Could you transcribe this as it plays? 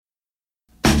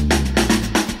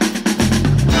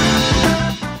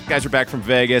Guys, we're back from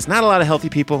Vegas. Not a lot of healthy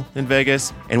people in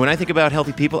Vegas. And when I think about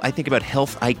healthy people, I think about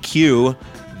Health IQ,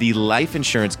 the life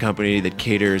insurance company that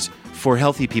caters for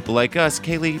healthy people like us.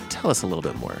 Kaylee, tell us a little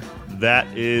bit more. That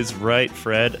is right,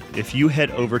 Fred. If you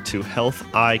head over to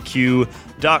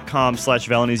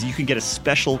healthiq.com/VeloNews, you can get a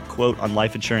special quote on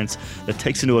life insurance that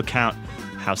takes into account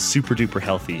how super duper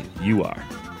healthy you are.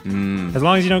 As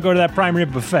long as you don't go to that prime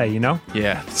rib buffet, you know?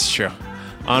 Yeah, it's true.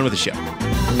 On with the show.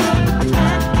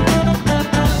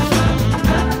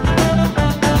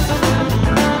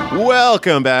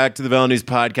 Welcome back to the Velo News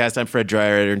Podcast. I'm Fred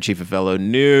Dreyer, editor-in-chief of Velo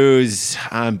News.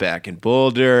 I'm back in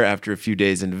Boulder after a few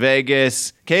days in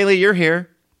Vegas. Kaylee, you're here.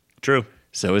 True.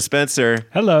 So is Spencer.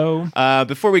 Hello.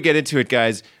 Before we get into it,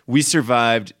 guys, we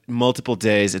survived multiple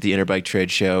days at the Interbike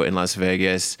Trade Show in Las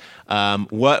Vegas.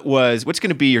 What's going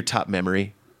to be your top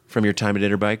memory from your time at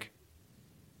Interbike?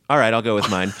 All right, I'll go with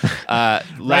mine.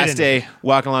 Last day,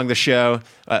 walking along the show,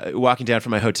 walking down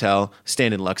from my hotel,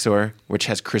 staying in Luxor, which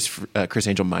has Chris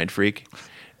Angel Mind Freak,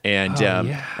 and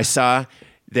I saw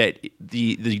that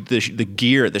the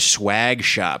gear, the swag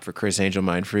shop for Chris Angel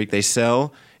Mind Freak, they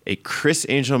sell a Chris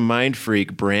Angel Mind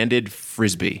Freak branded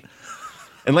Frisbee.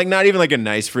 And like not even like a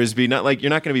nice Frisbee, not like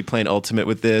you're not going to be playing Ultimate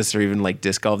with this or even like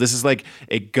disc golf. This is like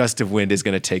a gust of wind is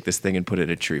going to take this thing and put it in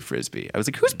a true Frisbee. I was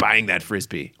like, who's buying that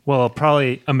Frisbee? Well,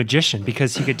 probably a magician,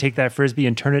 because he could take that Frisbee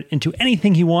and turn it into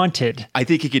anything he wanted. I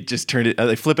think he could just turn it,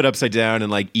 like flip it upside down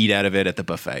and like eat out of it at the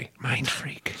buffet. Mind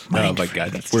freak. Oh my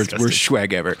God, that's worst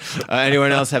swag ever.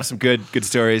 Anyone else have some good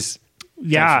stories?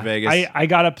 Yeah, Vegas? I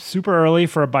got up super early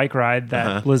for a bike ride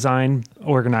that Lezine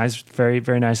organized. Very,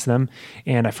 very nice of them.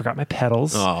 And I forgot my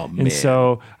pedals. Oh, man. And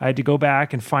so I had to go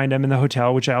back and find them in the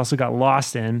hotel, which I also got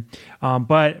lost in.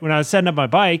 But when I was setting up my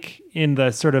bike in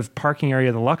the sort of parking area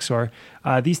of the Luxor,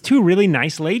 these two really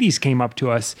nice ladies came up to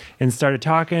us and started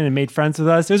talking and made friends with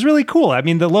us. It was really cool. I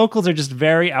mean, the locals are just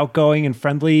very outgoing and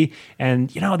friendly.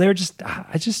 And, you know, they were just,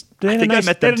 they had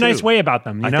a nice way about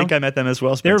them. You know? I think I met them as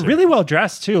well, Spencer. They're really well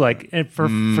dressed too. Like for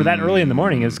that early in the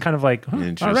morning, it was kind of like, all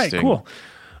right, cool.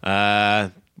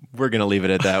 We're going to leave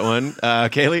it at that one.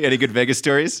 Kaylee, any good Vegas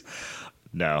stories?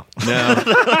 No.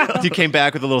 You came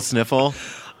back with a little sniffle?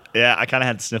 Yeah, I kind of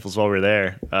had sniffles while we were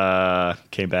there.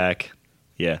 Came back.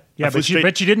 Yeah. Yeah, but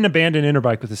you didn't abandon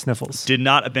Interbike with the sniffles. Did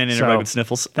not abandon Interbike with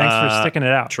sniffles. Thanks for sticking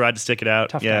it out. Tried to stick it out.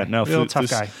 Tough guy. No, tough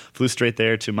guy. Flew straight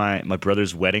there to my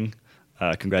brother's wedding.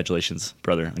 Congratulations,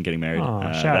 brother, on getting married.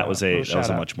 That was a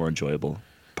much more enjoyable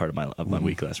part of my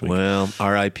week last week. Well,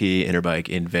 R.I.P. Interbike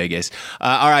in Vegas.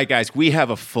 All right, guys, we have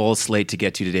a full slate to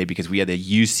get to today because we had the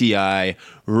UCI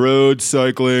Road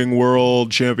Cycling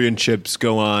World Championships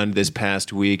go on this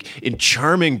past week in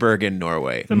charming Bergen,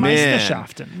 Norway. The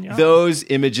Meisterschaften. Yeah. Those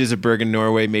images of Bergen,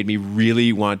 Norway made me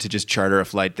really want to just charter a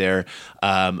flight there,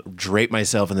 drape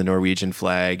myself in the Norwegian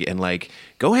flag, and like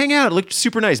go hang out. It looked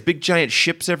super nice. Big giant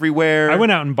ships everywhere. I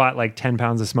went out and bought like 10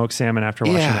 pounds of smoked salmon after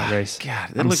watching that race.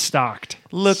 God, I'm stocked.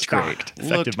 Looked great.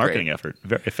 Effective marketing effort.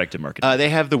 Very effective marketing. They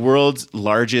have the world's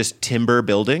largest timber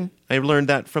building. I learned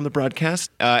that from the broadcast.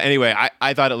 Anyway,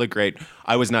 I thought it looked great.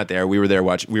 I was not there. We were there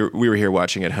watching. We were here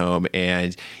watching at home.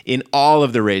 And in all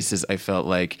of the races, I felt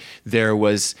like there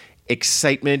was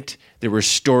excitement, there were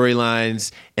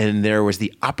storylines, and there was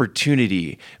the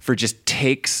opportunity for just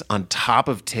takes on top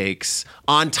of takes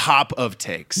on top of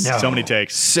takes. No. So many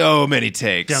takes. So many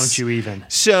takes. Don't you even.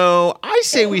 So I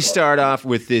say we start off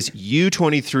with this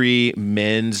U23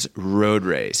 men's road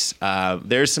race.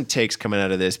 There's some takes coming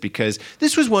out of this because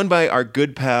this was won by our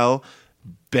good pal,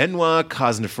 Benoit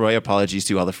Cosnefroy. Apologies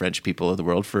to all the French people of the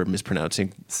world for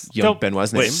mispronouncing young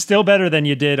Benoit's name. Still better than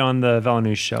you did on the Velo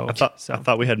News show. I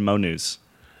thought we had Mo News.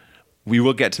 We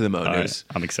will get to the Mo News.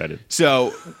 Right, I'm excited.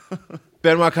 So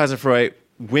Benoit Cosnefroy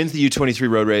wins the U23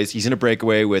 road race. He's in a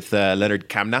breakaway with Leonard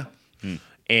Kamna.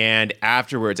 And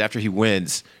afterwards, after he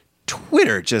wins,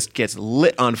 Twitter just gets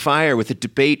lit on fire with a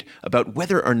debate about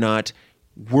whether or not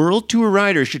World Tour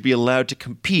riders should be allowed to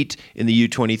compete in the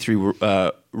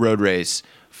U23 road race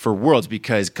for Worlds,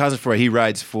 because Cosnefroy, he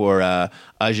rides for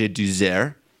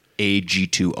AG2R,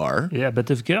 AG2R. Yeah, but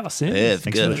of course. Yeah,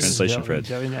 Thanks for the translation, Fred.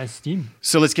 Very nice team.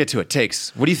 So let's get to it.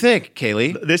 Takes. What do you think,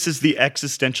 Kaylee? This is the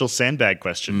existential sandbag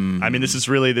question. I mean, this is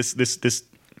really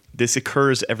this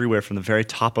occurs everywhere from the very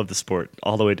top of the sport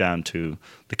all the way down to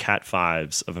the Cat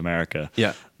 5s of America.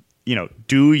 Yeah. You know,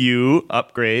 do you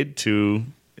upgrade to,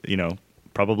 you know,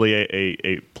 probably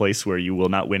a place where you will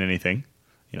not win anything?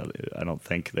 You know, I don't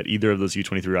think that either of those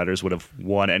U23 riders would have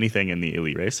won anything in the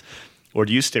elite race. Or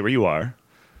do you stay where you are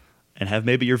and have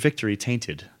maybe your victory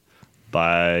tainted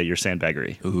by your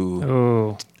sandbaggery?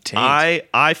 Ooh. Taint.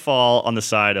 I fall on the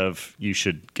side of you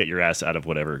should get your ass out of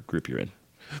whatever group you're in.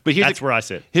 But That's where I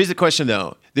sit. Here's the question,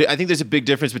 though. I think there's a big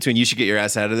difference between you should get your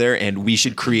ass out of there and we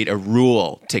should create a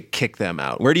rule to kick them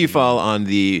out. Where do you fall on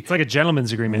the... It's like a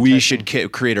gentleman's agreement. We type should thing.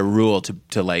 create a rule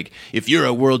to like, if you're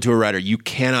a World Tour rider, you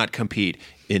cannot compete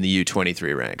in the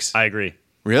U23 ranks. I agree.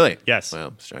 Really? Yes.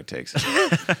 Well, strong takes.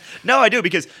 No, I do,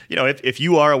 because if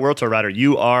you are a World Tour rider,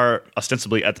 you are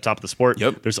ostensibly at the top of the sport.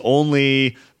 Yep. There's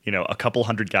only a couple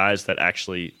hundred guys that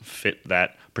actually fit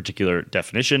that particular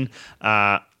definition.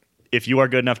 If you are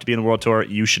good enough to be in the World Tour,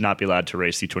 you should not be allowed to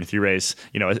race the U23 race.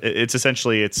 It's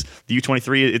essentially the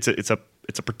U23.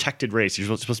 It's a protected race.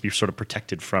 You're supposed to be sort of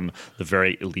protected from the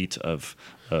very elite of.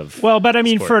 Well, but I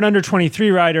mean, sport. for an under 23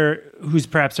 rider who's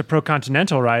perhaps a pro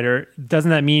continental rider,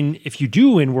 doesn't that mean if you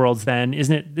do win worlds, then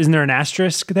isn't there an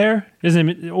asterisk there? Isn't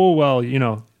it? Oh well,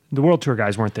 the World Tour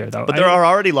guys weren't there though. But there are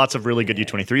already lots of really good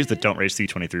U23s that don't race the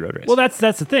U23 road race. Well, that's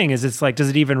the thing. Is it's like, does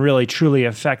it even really truly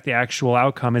affect the actual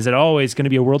outcome? Is it always going to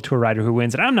be a World Tour rider who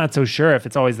wins? And I'm not so sure if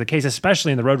it's always the case,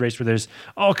 especially in the road race where there's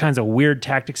all kinds of weird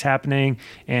tactics happening.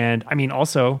 And I mean,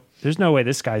 also, there's no way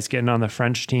this guy's getting on the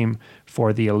French team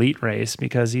for the elite race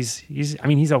because he's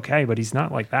okay, but he's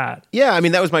not like that. Yeah, I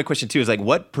mean, that was my question too, is like,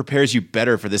 what prepares you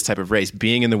better for this type of race,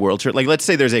 being in the World Tour? Like, let's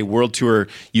say there's a World Tour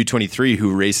U23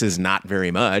 who races not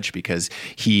very much because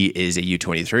he is a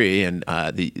U23 and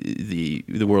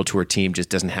the World Tour team just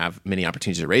doesn't have many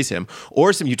opportunities to race him,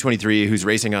 or some U23 who's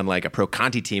racing on like a Pro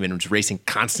Conti team and is racing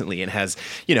constantly and has,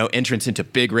 entrance into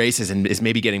big races and is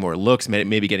maybe getting more looks,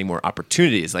 maybe getting more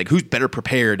opportunities. Like, who's better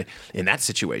prepared in that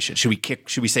situation? Should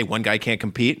we say one guy can't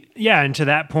compete? Yeah, and to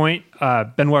that point,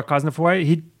 Benoit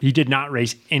Cosnefroy, he did not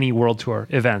race any World Tour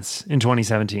events in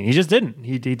 2017. He just didn't.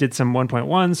 He did some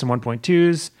 1.1, some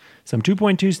 1.2s, some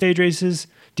 2.2 stage races.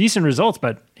 Decent results,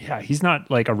 but yeah, he's not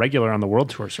like a regular on the World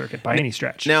Tour circuit by any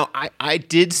stretch. Now, I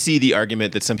did see the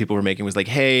argument that some people were making was like,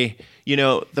 hey,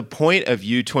 the point of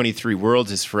U23 Worlds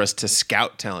is for us to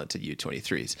scout talented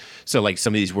U23s. So like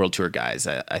some of these World Tour guys,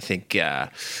 I think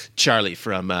Charlie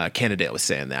from Cannondale was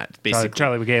saying that. Basically,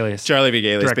 Charlie Vigalius. Charlie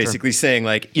Vigalius Director. basically saying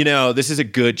like, this is a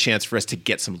good chance for us to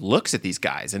get some looks at these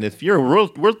guys. And if you're a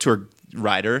World Tour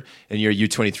rider and you're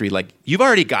U23, like, you've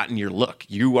already gotten your look.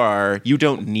 You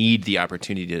don't need the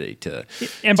opportunity to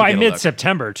And to by get a look.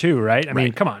 mid-September too, right? I mean,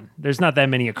 Right. come on. There's not that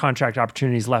many contract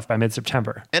opportunities left by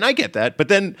mid-September. And I get that, but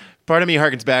then part of me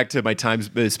harkens back to my time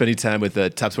spending time with the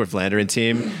Top Sport Vlaanderen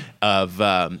team of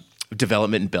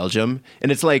development in Belgium,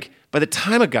 and it's like, by the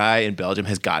time a guy in Belgium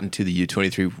has gotten to the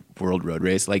U23 World Road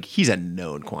Race, like, he's a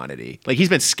known quantity. Like, he's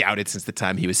been scouted since the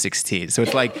time he was 16. So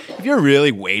it's like, if you're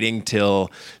really waiting till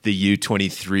the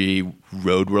U23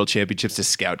 Road World Championships to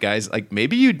scout guys, like,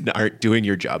 maybe you aren't doing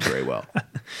your job very well.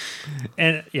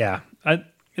 And yeah,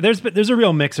 there's a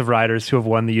real mix of riders who have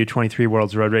won the U23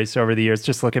 World's Road Race over the years.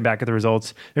 Just looking back at the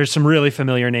results, there's some really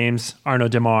familiar names: Arnaud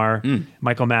Demar,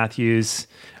 Michael Matthews,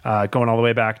 going all the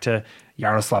way back to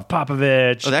Yaroslav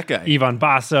Popovich. Oh, that guy. Ivan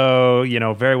Basso,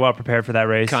 very well prepared for that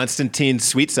race. Konstantin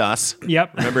Sweet Sauce.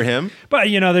 Yep. Remember him? But,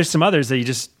 there's some others that you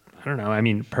just, I don't know. I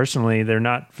mean, personally, they're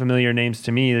not familiar names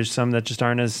to me. There's some that just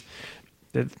aren't as,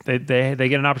 they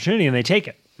get an opportunity and they take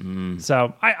it.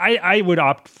 So I would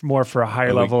opt more for a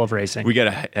higher level of racing. We got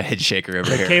a head shaker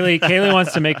over here. Kaylee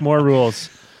wants to make more rules.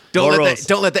 Don't More let rules.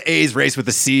 don't let the A's race with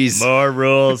the C's. More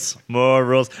rules.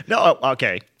 No,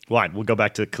 okay. Fine. We'll go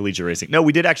back to collegiate racing. No,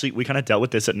 we kind of dealt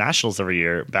with this at nationals every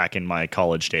year back in my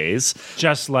college days.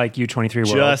 Just like U23 World.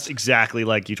 Just exactly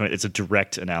like U20. It's a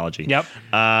direct analogy. Yep.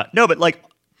 No, but like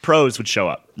pros would show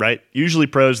up, right? Usually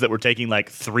pros that were taking like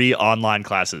 3 online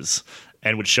classes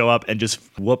and would show up and just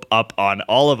whoop up on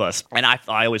all of us. And I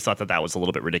always thought that was a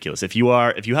little bit ridiculous. If you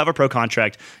have a pro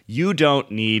contract, you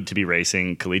don't need to be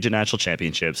racing collegiate national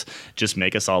championships. Just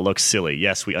make us all look silly.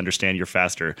 Yes, we understand you're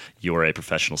faster. You're a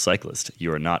professional cyclist.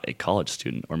 You are not a college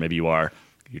student, or maybe you are.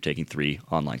 You're taking 3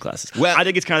 online classes. Well, I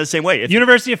think it's kind of the same way.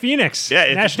 University of Phoenix.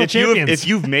 Yeah, national champions. If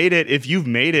you've made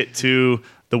it to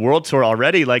the World Tour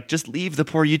already, like, just leave the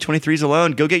poor U23s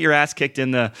alone. Go get your ass kicked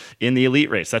in the elite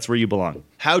race. That's where you belong.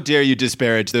 How dare you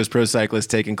disparage those pro cyclists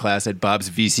taking class at Bob's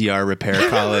VCR Repair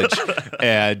College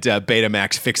and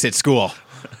Betamax Fix It School?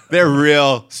 They're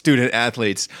real student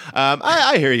athletes.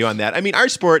 I hear you on that. I mean, our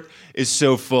sport is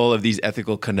so full of these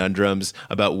ethical conundrums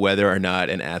about whether or not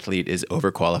an athlete is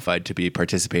overqualified to be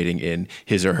participating in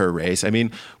his or her race. I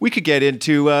mean, we could get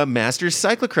into Masters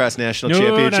Cyclocross National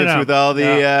Championships with all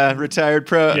the retired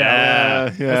pro.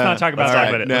 Let's not talk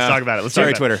about it. Let's talk about it.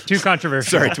 Sorry, Twitter. Too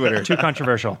controversial. Sorry, Twitter. Too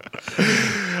controversial.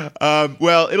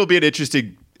 Well, it'll be an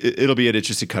interesting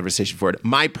conversation for it.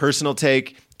 My personal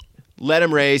take: let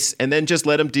them race, and then just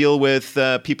let them deal with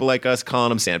people like us calling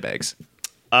them sandbags.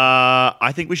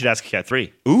 I think we should ask Cat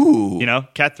 3. Ooh.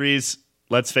 Cat 3's,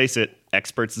 let's face it,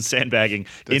 experts in sandbagging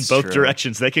That's in both true.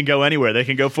 directions. They can go anywhere. They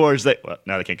can go fours. No,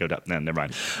 they can't go down. No, never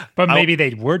mind. But maybe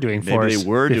they were doing Maybe fours. they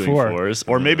were doing before. fours,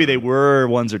 or maybe they were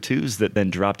ones or twos that then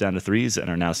dropped down to threes and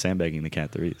are now sandbagging the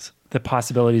cat threes. The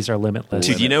possibilities are limitless.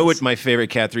 Dude, you know what my favorite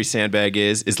Cat 3 sandbag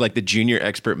is? Is like the junior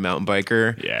expert mountain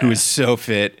biker Yeah. who is so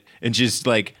fit and just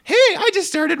like, hey, I just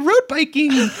started road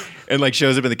biking. And like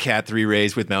shows up in the Cat 3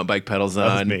 race with mountain bike pedals was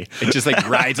on. me. It just like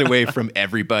rides away from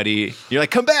everybody. You're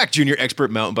like, come back, junior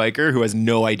expert mountain biker who has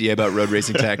no idea about road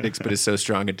racing tactics, but is so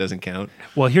strong it doesn't count.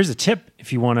 Well, here's a tip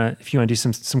if you want to do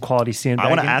some quality sandbagging. I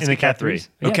wanna ask in the a Cat threes.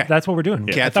 3. Yeah, Okay. that's what we're doing.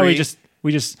 Cat I thought we 3. just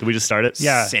Did we just start it?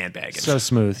 yeah Sandbagging. so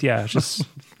smooth. Yeah, just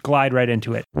glide right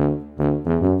into it.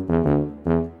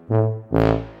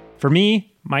 For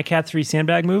me, my Cat 3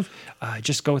 sandbag move,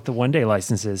 just go with the one-day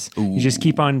licenses. You just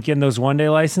keep on getting those one-day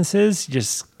licenses. You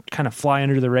just kind of fly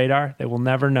under the radar. They will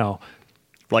never know.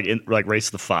 Like race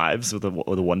the fives with a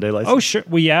 1 day license. Oh, sure.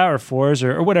 Well, yeah, or fours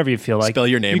or whatever you feel like. Spell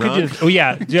your name you could wrong?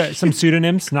 just- yeah, some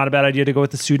pseudonyms. Not a bad idea to go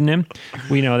with the pseudonym.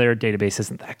 We know their database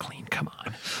isn't that clean. Come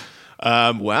on.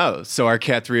 Wow. So our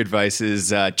Cat 3 advice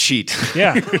is cheat.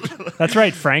 Yeah, that's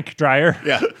right, Frank Dreyer.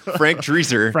 Yeah. Frank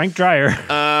Dreeser. Frank Dreyer.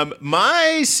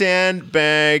 My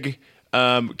sandbag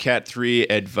Cat 3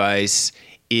 advice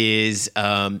is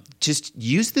just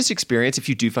use this experience if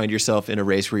you do find yourself in a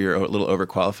race where you're a little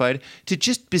overqualified to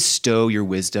just bestow your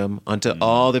wisdom onto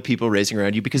all the people racing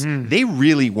around you because they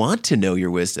really want to know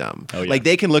your wisdom. Oh, yeah. Like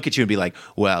they can look at you and be like,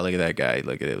 wow, look at that guy.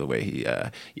 Look at the way he,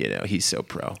 he's so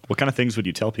pro. What kind of things would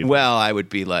you tell people? Well, I would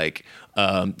be like,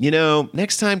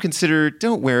 next time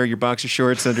don't wear your boxer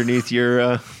shorts underneath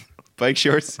your bike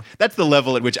shorts. That's the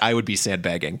level at which I would be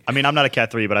sandbagging. I mean, I'm not a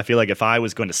Cat 3, but I feel like if I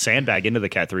was going to sandbag into the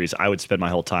Cat 3s, I would spend my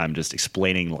whole time just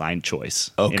explaining line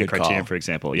choice Oh, in a good criterion, call. for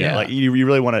example. Yeah. Yeah, like you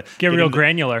really want to Get real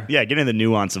granular. Yeah, get in the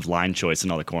nuance of line choice in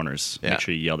all the corners. Yeah. Make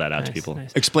sure you yell that out to Nice, people.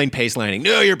 nice. Explain pace lining.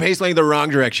 No, you're pace lining the wrong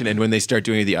direction. And when they start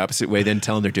doing it the opposite way, then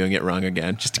tell them they're doing it wrong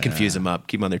again, just to confuse them up,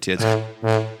 keep them on their tits.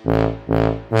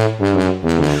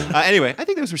 Anyway, I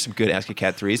think those were some good Ask a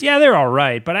Cat 3s. Yeah, they're all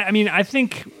right, but I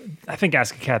think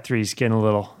Ask a Cat 3 is getting a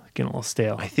little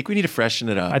stale. I think we need to freshen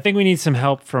it up. I think we need some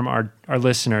help from our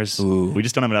listeners. We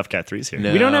just don't have enough Cat 3s here.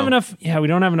 No. We don't have enough. Yeah, we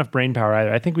don't have enough brain power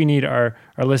either. I think we need our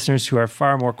listeners who are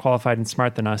far more qualified and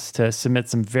smart than us to submit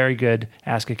some very good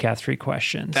Ask a Cat 3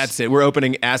 questions. That's it. We're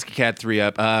opening Ask a Cat 3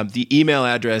 up. The email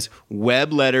address,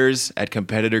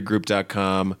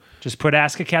 webletters@competitorgroup.com. Just put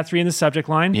Ask a Cat 3 in the subject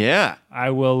line. Yeah. I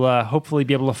will hopefully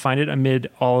be able to find it amid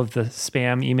all of the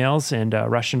spam emails and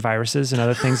Russian viruses and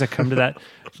other things that come to that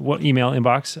email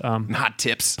inbox. Hot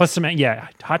tips. Plus some,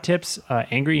 hot tips,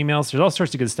 angry emails. There's all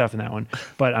sorts of good stuff in that one.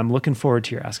 But I'm looking forward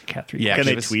to your Ask a Cat 3. Yeah. Can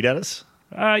they Give us- tweet at us?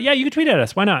 Yeah, you can tweet at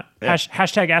us. Why not? Yeah.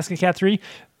 Hashtag Ask a Cat 3.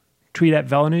 Tweet at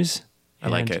Velanews. I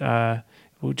like it.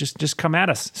 We'll just come at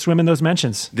us. Swim in those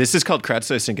mentions. This is called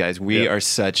crowdsourcing, guys. We Yeah. are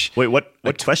such. Wait, what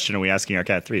question are we asking our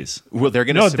Cat 3s? Well, they're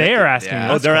going to. No, they are asking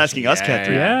us. Oh, they're asking us Cat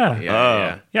 3. Yeah.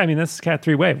 Yeah. Yeah, I mean, that's Cat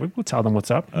 3 way. We'll tell them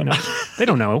what's up. You know, they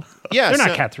don't know. Yeah, They're so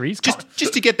not Cat 3s.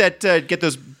 Just to get that, get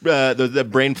those the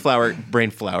brain flower,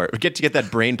 get that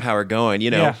brain power going.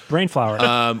 You know, Yeah, brain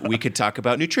flower. we could talk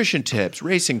about nutrition tips,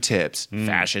 racing tips,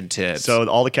 fashion tips. So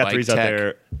all the Cat bike 3s out tech.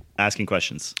 there asking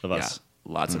questions of Yeah, us.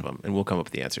 lots of them, and we'll come up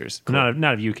with the answers.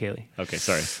 Not of you, Kaylee. Okay,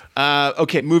 sorry.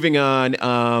 Okay, moving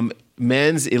on.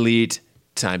 Men's elite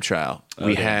time trial.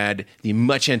 We Okay. had the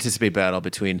much anticipated battle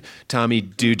between Tommy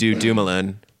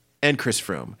Dumoulin and Chris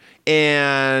Froome,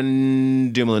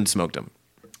 and Dumoulin smoked him.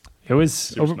 It was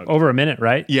smoked. over a minute,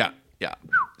 right? Yeah.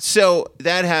 So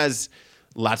that has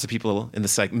lots of people in the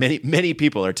psych. Many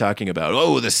people are talking about,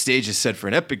 oh, the stage is set for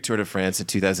an epic Tour de France in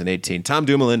 2018. Tom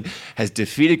Dumoulin has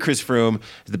defeated Chris Froome,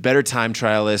 the better time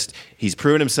trialist. He's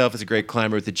proven himself as a great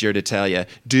climber with the Giro d'Italia.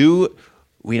 Do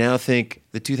we now think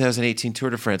the 2018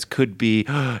 Tour de France could be,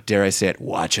 dare I say it,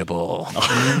 watchable?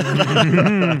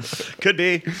 Could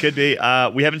be.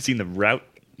 We haven't seen the route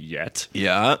yet.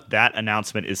 Yeah. That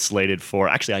announcement is slated for.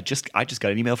 Actually, I just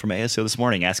got an email from ASO this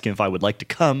morning asking if I would like to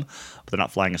come, but they're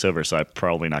not flying us over, so I'm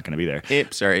probably not going to be there.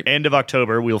 Sorry. End of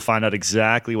October, we'll find out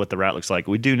exactly what the route looks like.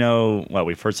 We do know. Well,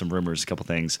 we've heard some rumors, a couple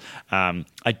things.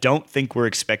 I don't think we're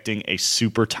expecting a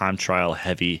super time trial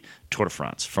heavy Tour de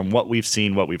France. From what we've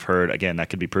seen, what we've heard, again, that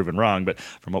could be proven wrong, but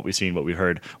from what we've seen, what we've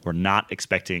heard, we're not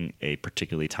expecting a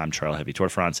particularly time trial heavy Tour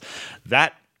de France.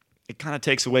 That it kind of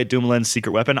takes away Dumoulin's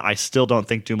secret weapon. I still don't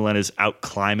think Dumoulin is out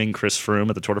climbing Chris Froome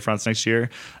at the Tour de France next year.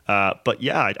 But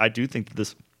yeah, I do think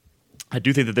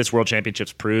that this World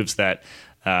Championships proves that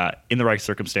in the right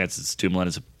circumstances, Dumoulin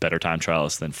is a better time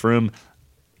trialist than Froome.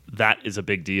 that is a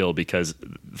big deal because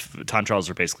time trials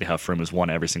are basically how Froome has won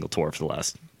every single tour for the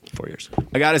last 4 years.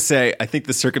 I got to say, I think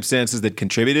the circumstances that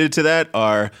contributed to that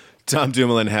are Tom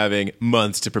Dumoulin having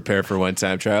months to prepare for one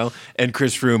time trial and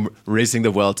Chris Froome racing the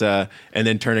Vuelta and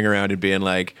then turning around and being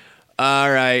like,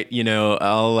 all right,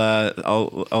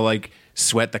 I'll like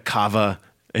sweat the cava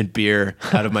and beer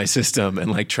out of my system and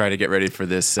like try to get ready for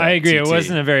this. I agree. It TT.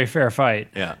 wasn't a very fair fight.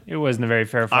 Yeah. It wasn't a very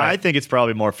fair I fight. think it's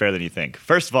probably more fair than you think.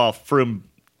 First of all, Froome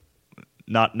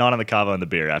not on the cava and the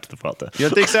beer after the Vuelta. You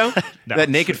don't think so? No. That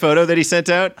naked photo that he sent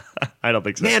out? I don't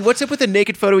think so. Man, what's up with the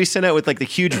naked photo he sent out with like the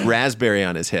huge raspberry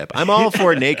on his hip? I'm all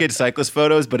for naked cyclist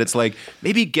photos, but it's like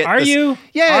maybe get. Are you?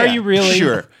 Yeah. Are you really?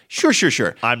 Sure.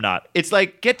 I'm not. It's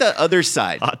like get the other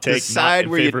side, Hot the take, side not in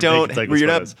where you favor of don't, naked cyclist where you're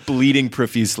not photos. bleeding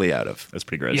profusely out of. That's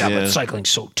pretty gross. Yeah, Yeah. but cycling's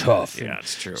so tough. Yeah,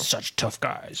 it's true. Such tough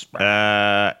guys.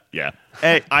 Yeah.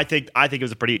 Hey, I think it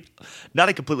was a pretty, not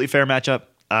a completely fair matchup.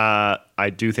 I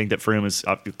do think that Froome is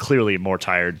clearly more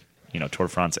tired, Tour de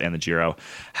France and the Giro.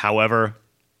 However,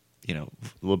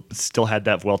 still had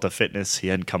that Vuelta fitness. He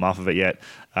hadn't come off of it yet.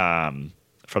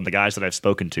 From the guys that I've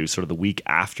spoken to, sort of the week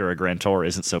after a Grand Tour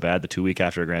isn't so bad. The 2 week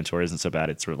after a Grand Tour isn't so bad.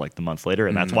 It's sort of like the month later,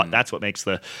 and that's what makes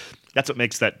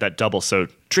that double so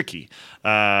tricky.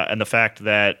 And the fact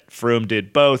that Froome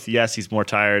did both. Yes, he's more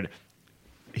tired.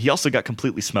 He also got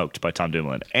completely smoked by Tom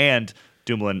Dumoulin, and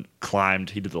Dumoulin climbed.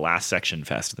 He did the last section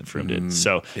faster than Froome did.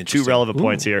 So two relevant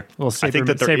points here. Well, I think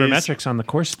that there is sabermetrics on the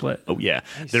course split. Oh yeah,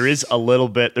 there is a little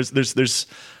bit. There's.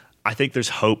 I think there's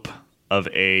hope of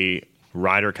a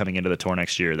rider coming into the Tour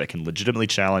next year that can legitimately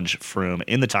challenge Froome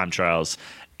in the time trials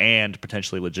and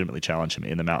potentially legitimately challenge him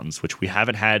in the mountains, which we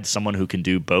haven't had someone who can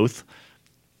do both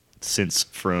since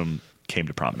Froome came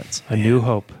to prominence. A New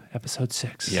Hope, episode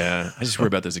 6. Yeah, I just worry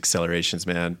about those accelerations,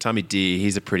 man. Tommy D,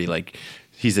 he's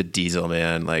a diesel,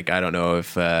 man. Like I don't know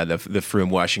if the Froome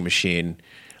washing machine.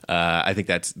 I think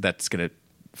that's gonna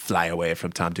fly away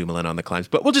from Tom Dumoulin on the climbs,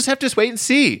 but we'll just have to wait and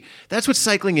see. That's what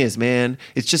cycling is, man.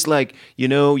 It's just like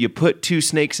you put two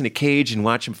snakes in a cage and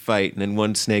watch them fight, and then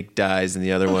one snake dies and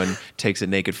the other one takes a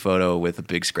naked photo with a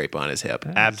big scrape on his hip.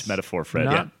 Apt metaphor, Fred.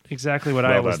 Not Yeah. exactly what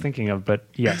I Well was done. thinking of, but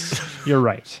yes, you're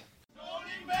right.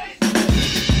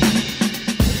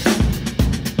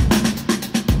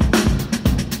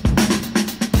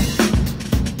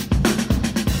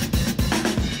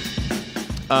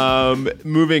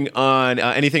 Moving on.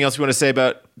 Anything else you want to say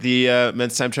about the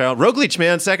men's time trial? Roglic,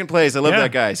 man, second place. I love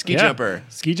that guy. Ski jumper.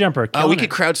 Ski jumper. We killing could it.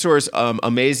 crowdsource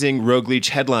amazing Roglic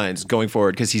headlines going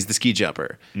forward because he's the ski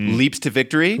jumper. Leaps to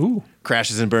victory,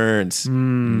 crashes and burns.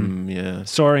 Yeah.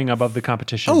 Soaring above the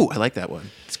competition. Oh, I like that one.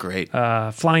 It's great.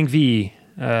 Flying V.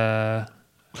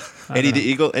 Eddie the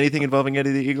Eagle. Anything involving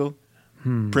Eddie the Eagle?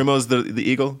 Primo's the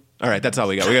Eagle. All right, that's all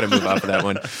we got. We got to move off of that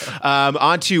one.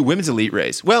 On to women's elite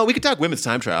race. Well, we could talk women's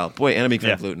time trial. Boy, Annemiek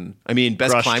van Vleuten. I mean,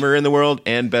 best Crushed. climber in the world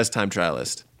and best time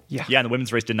trialist. Yeah. Yeah, and the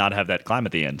women's race did not have that climb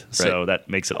at the end, so that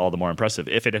makes it all the more impressive.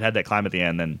 If it had had that climb at the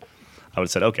end, then I would have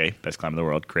said, okay, best climb in the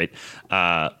world, great.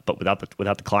 But without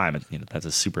the climb, that's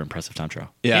a super impressive time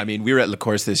trial. Yeah, I mean, we were at La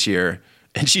Course this year,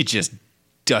 and she just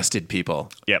dusted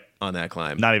people Yep, on that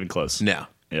climb. not even close. No.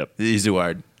 Yep.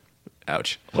 Izuard.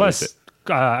 Ouch. Plus,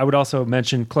 I would also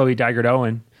mention Chloe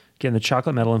Dygert-Owen getting the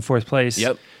chocolate medal in 4th place.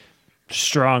 Yep.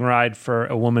 Strong ride for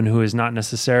a woman who is not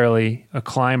necessarily a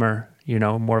climber,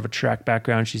 more of a track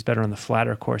background. She's better on the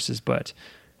flatter courses, but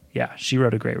yeah, she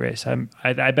rode a great race.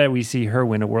 I bet we see her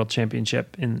win a world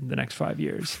championship in the next 5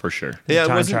 years. For sure. Yeah,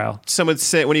 time wasn't trial. someone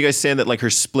say when you guys saying that like her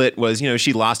split was,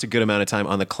 she lost a good amount of time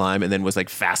on the climb and then was like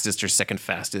fastest or second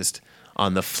fastest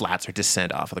on the flats or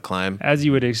descent off of the climb. As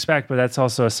you would expect, but that's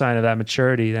also a sign of that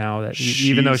maturity now that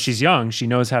even though she's young, she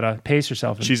knows how to pace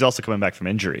herself. And She's also coming back from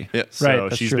injury. Yeah. So Right,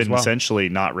 that's she's true as been well. essentially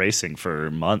not racing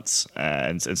for months.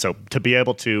 And so to be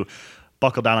able to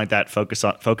buckle down like that, focus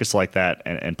like that,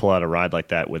 and pull out a ride like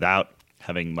that without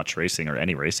having much racing or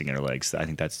any racing in her legs, I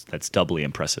think that's doubly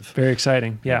impressive. very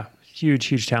exciting. Yeah.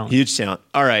 Huge talent. Huge talent.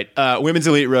 All right. Women's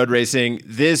elite road racing.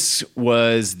 This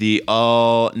was the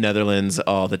all Netherlands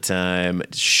all the time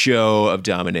show of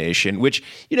domination, which,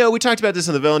 we talked about this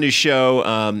on the Villeneuve show.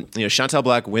 Chantal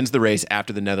Blaak wins the race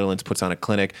after the Netherlands puts on a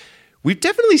clinic. We've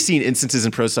definitely seen instances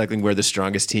in pro cycling where the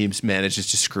strongest teams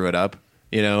manages to screw it up.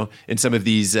 In some of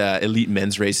these elite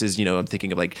men's races, I'm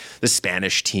thinking of like the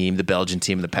Spanish team, the Belgian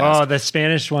team in the past. Oh, the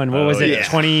Spanish one. What was it? yeah.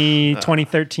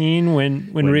 2013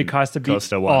 when Rui Costa beat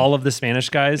Costa won. all of the Spanish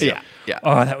guys? Yeah.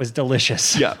 Oh, that was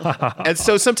delicious. Yeah. And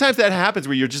so sometimes that happens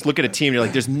where you're just looking at a team and you're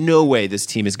like, there's no way this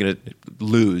team is going to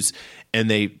lose. And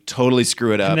they totally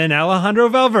screw it up. And then Alejandro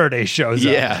Valverde shows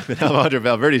up. Yeah. But Alejandro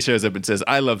Valverde shows up and says,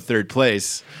 I love third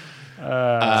place.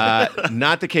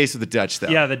 Not the case with the Dutch, though.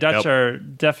 Yeah, the Dutch Nope. are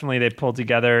definitely, they pulled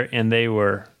together and they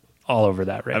were all over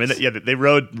that race. I mean, yeah, they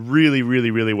rode really,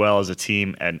 really, really well as a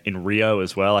team, and in Rio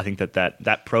as well. I think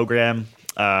that program,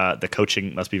 the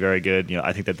coaching must be very good. You know,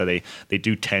 I think that they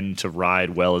do tend to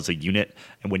ride well as a unit,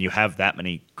 and when you have that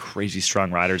many crazy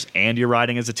strong riders and you're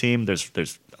riding as a team, there's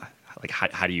like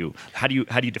how do you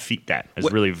defeat that?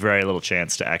 There's really very little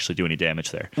chance to actually do any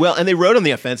damage there. Well, and they rode on the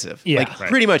offensive. Yeah. Like Right.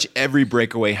 pretty much every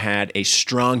breakaway had a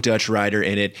strong Dutch rider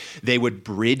in it. They would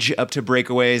bridge up to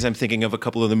breakaways. I'm thinking of a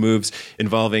couple of the moves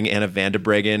involving Anna van der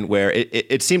Breggen, where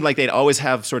it seemed like they'd always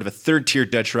have sort of a third-tier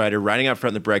Dutch rider riding out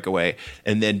front in the breakaway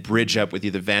and then bridge up with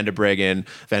either van der Breggen,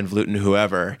 Van Vleuten,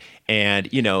 whoever.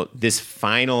 And, you know, this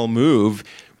final move,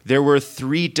 there were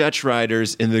 3 Dutch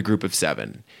riders in the group of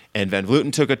 7. And Van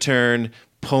Vleuten took a turn,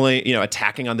 pulling, you know,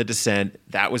 attacking on the descent.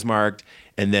 That was marked,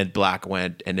 and then Black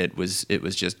went, and it was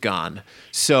just gone.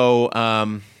 So,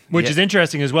 Which yeah. is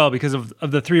interesting as well because of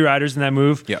the 3 riders in that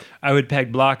move. Yep. I would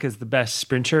peg Block as the best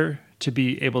sprinter to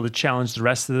be able to challenge the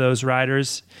rest of those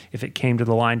riders if it came to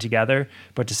the line together,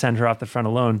 but to send her off the front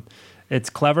alone. It's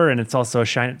clever, and it's also a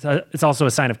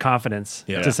sign of confidence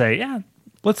Yeah. to say, yeah,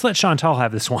 let's let Chantal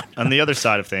have this one. On the other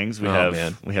side of things, we Oh,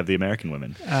 have the American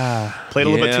women. Played a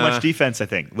little bit too Yeah. much defense, I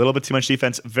think. A little bit too much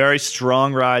defense. Very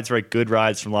strong rides, very good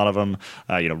rides from a lot of them.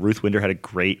 Ruth Winder had a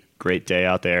great day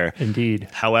out there. Indeed.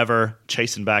 However,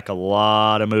 chasing back a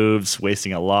lot of moves,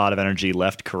 wasting a lot of energy,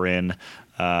 left Corinne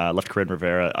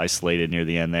Rivera isolated near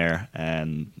the end there,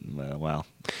 and well,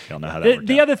 y'all know how that worked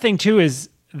The out. other thing too is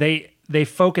they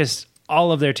focused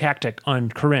all of their tactic on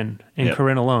Corinne and Yep.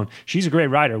 Corinne alone. She's a great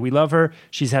rider. We love her.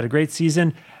 She's had a great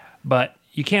season, but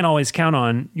you can't always count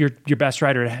on your best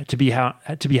rider to be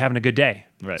having a good day.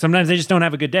 Right. Sometimes they just don't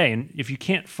have a good day, and if you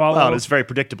can't follow, Well, it's a very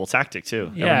predictable tactic too.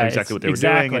 Everyone Yeah, knew exactly what they were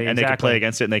exactly, doing, and they could exactly. play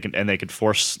against it, and they could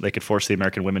force the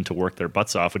American women to work their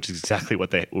butts off, which is exactly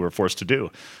what they were forced to do.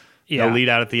 Yeah. No lead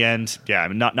out at the end. Yeah, I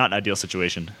mean, not an ideal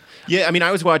situation. Yeah, I mean, I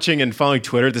was watching and following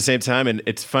Twitter at the same time, and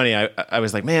it's funny. I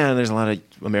was like, man, there's a lot of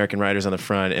American riders on the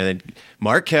front. And then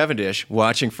Mark Cavendish,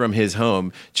 watching from his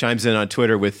home, chimes in on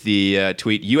Twitter with the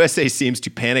tweet, USA seems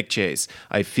to panic chase.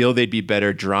 I feel they'd be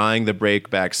better drawing the break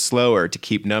back slower to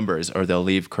keep numbers, or they'll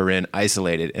leave Corinne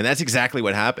isolated. And that's exactly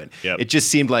what happened. Yep. It just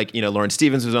seemed like, you know, Lauren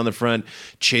Stevens was on the front,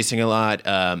 chasing a lot.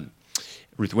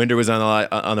 Ruth Winder was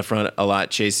on the front a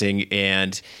lot, chasing.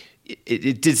 And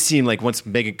it did seem like once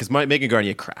Megan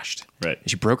Garnier crashed. Right. And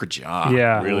she broke her jaw.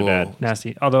 yeah, Really bad.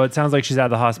 nasty. Although it sounds like she's out of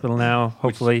the hospital now.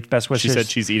 Hopefully, best She wishes. said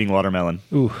she's eating watermelon.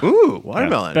 Ooh,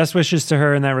 watermelon. Best wishes to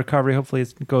her in that recovery. Hopefully,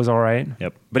 it goes all right.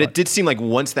 Yep. But it did seem like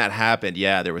once that happened,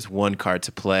 yeah, there was one card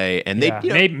to play, and they, Yeah. you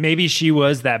know, Maybe she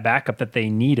was that backup that they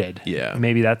needed. Yeah.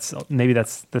 Maybe that's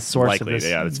the source Likely, of this.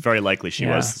 yeah, it's very likely she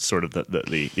Yeah. was sort of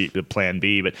the plan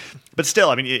B, but still,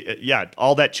 I mean, yeah,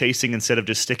 all that chasing instead of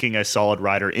just sticking a solid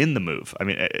rider in the move. I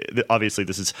mean, obviously,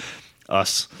 this is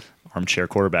us armchair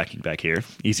quarterbacking back here.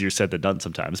 Easier said than done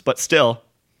sometimes, but still,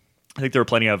 I think there were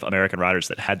plenty of American riders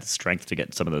that had the strength to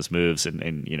get some of those moves,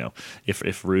 and you know,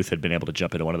 if Ruth had been able to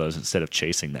jump into one of those instead of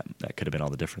chasing them, that could have been all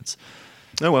the difference.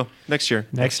 oh well, next year.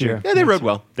 Next year. Yeah, they rode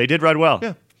well. They did ride well.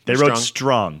 Yeah, they they're rode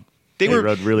strong. They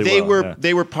rode really well.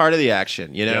 They were part of the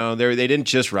action. You know, Yep. they didn't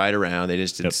just ride around. They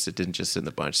just Yep. didn't just sit in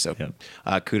the bunch. So,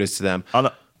 Yep. kudos to them. On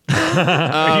the,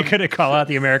 Are you going to call out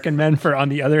the American men for on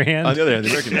the other hand? On the other hand, the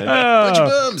American man, bunch of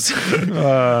bums.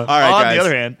 All right, on guys. the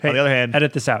other hand, Hey, on the other hand,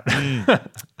 edit this out.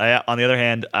 on the other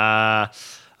hand,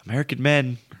 American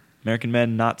men,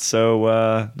 not so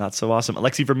awesome.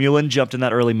 Alexi Vermeulen jumped in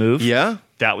that early move. Yeah,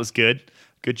 that was good.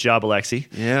 Good job, Alexi.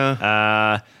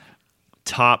 yeah.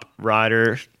 Top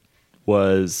rider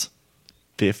was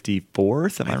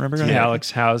 54th. Am I remembering right?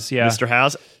 Alex House, yeah. Mr.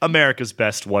 Howes, America's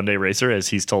best one-day racer, as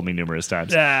he's told me numerous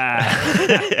times.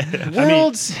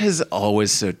 Worlds is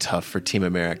always so tough for Team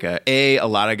America. A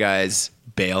lot of guys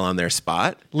bail on their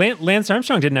spot. Lance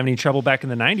Armstrong didn't have any trouble back in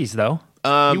the 90s, though.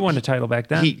 He won a title back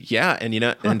then. And you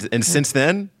know, and since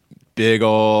then, big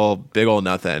ol'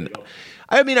 nothing.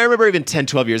 I mean, I remember even 10,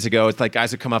 12 years ago, it's like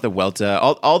guys would come off the Vuelta.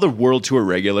 All the World Tour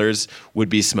regulars would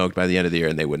be smoked by the end of the year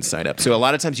and they wouldn't sign up. So a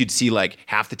lot of times you'd see like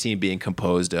half the team being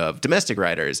composed of domestic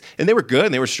riders. And they were good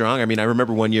and they were strong. I mean, I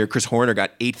remember one year Chris Horner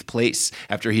got 8th place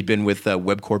after he'd been with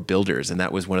Webcor Builders. And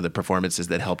that was one of the performances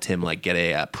that helped him like get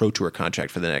a Pro Tour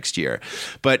contract for the next year.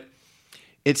 But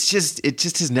it just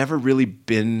has never really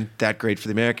been that great for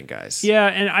the American guys. Yeah,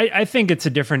 and I think it's a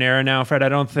different era now, Fred. I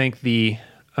don't think the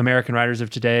American riders of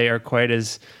today are quite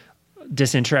as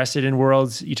disinterested in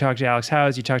Worlds. You talk to Alex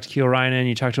Howes, you talk to Keel Reinen,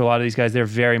 you talk to a lot of these guys. They're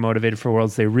very motivated for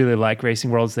Worlds. They really like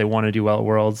racing Worlds. They want to do well at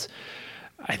Worlds.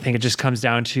 I think it just comes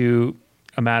down to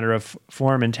a matter of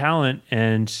form and talent,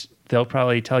 and they'll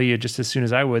probably tell you just as soon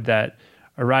as I would that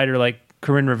a rider like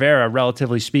Corinne Rivera,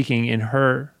 relatively speaking, in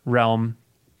her realm,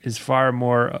 is far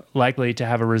more likely to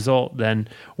have a result than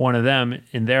one of them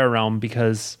in their realm,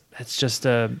 because it's just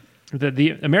the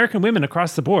American women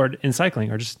across the board in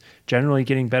cycling are just generally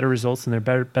getting better results, and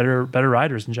they're better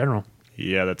riders in general.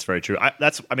 Yeah, that's very true.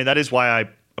 That is why I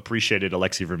appreciated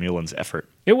Alexei Vermeulen's effort.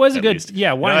 It was a at good, least.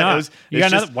 yeah. Why not?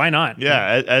 Why not?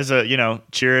 Yeah, as a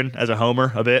cheering as a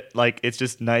homer a bit. Like, it's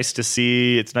just nice to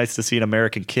see. It's nice to see an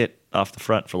American kit off the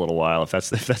front for a little while. If that's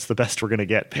the best we're gonna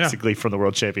get, basically, from the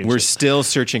World Championship. We're still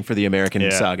searching for the American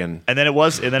Sagan. And then it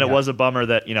was a bummer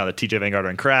that that TJ Van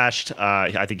Garderen crashed.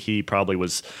 I think he probably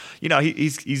was.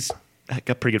 He's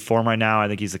got pretty good form right now. I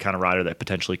think he's the kind of rider that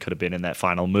potentially could have been in that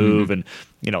final move, and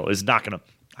is not gonna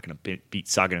beat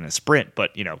Sagan in a sprint,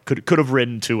 but could have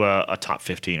ridden to a top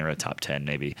 15 or a top 10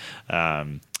 maybe,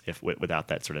 if without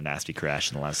that sort of nasty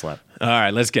crash in the last lap. All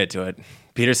right, let's get to it.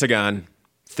 Peter Sagan,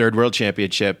 third World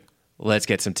Championship. Let's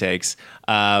get some takes.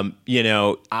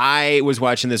 I was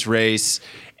watching this race,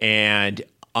 and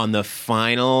on the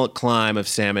final climb of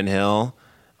Salmon Hill,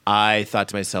 I thought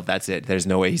to myself, that's it. There's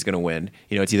no way he's going to win.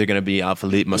 It's either going to be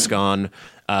Philippe Moscon,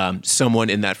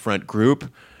 someone in that front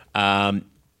group.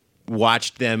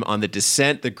 Watched them on the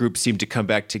descent. The group seemed to come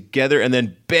back together, and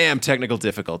then bam, technical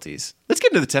difficulties. Let's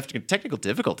get into the technical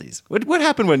difficulties. What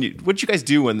happened what did you guys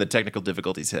do when the technical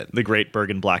difficulties hit? The Great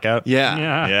Bergen Blackout?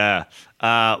 Yeah.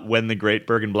 When the Great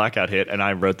Bergen Blackout hit, and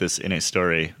I wrote this in a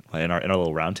story in our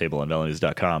little roundtable on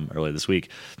VeloNews.com earlier this week,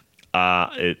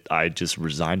 I just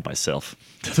resigned myself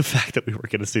to the fact that we were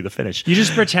going to see the finish. You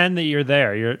just pretend that you're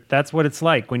there. That's what it's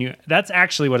like that's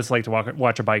actually what it's like to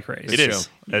watch a bike race. It is.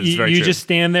 It's you very true. just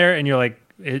stand there and you're like,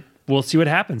 we'll see what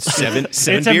happens.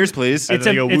 Seven beers, please. It's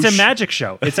a magic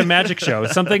show. It's a magic show.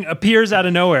 Something appears out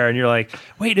of nowhere, and you're like,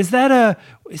 wait, is that a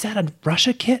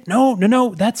Russia kit? No. Is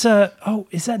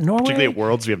that Norway? Particularly at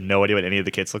Worlds, we have no idea what any of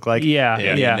the kits look like. Yeah.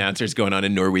 The announcer's going on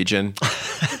in Norwegian.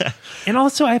 And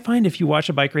also, I find if you watch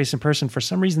a bike race in person, for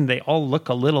some reason, they all look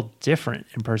a little different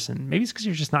in person. Maybe it's because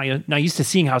you're just not used to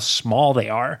seeing how small they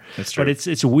are. That's true. But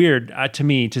it's weird to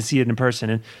me to see it in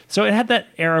person. And so it had that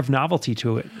air of novelty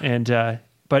to it. And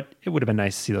but it would have been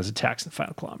nice to see those attacks in the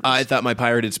final kilometers. I thought my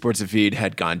pirated sports feed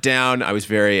had gone down. I was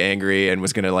very angry and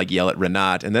was going to yell at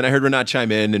Renat. And then I heard Renat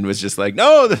chime in and was just like,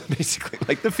 no,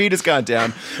 basically, the feed has gone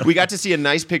down. We got to see a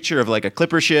nice picture of a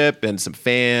clipper ship and some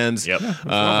fans. Yep.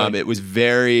 It was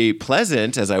very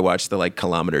pleasant as I watched the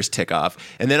kilometers tick off.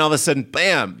 And then all of a sudden,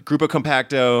 bam, Gruppo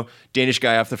Compacto, Danish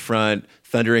guy off the front,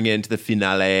 thundering into the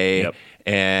finale. Yep.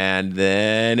 And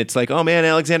then it's like, oh man,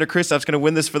 Alexander Kristoff's going to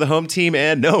win this for the home team.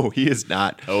 And no, he is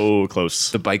not. Oh, close.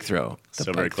 The bike throw.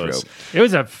 So very close. It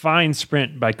was a fine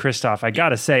sprint by Kristoff. I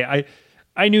gotta say,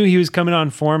 I knew he was coming on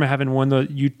form, having won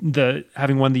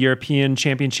the European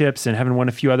Championships and having won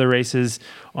a few other races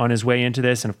on his way into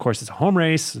this. And of course, it's a home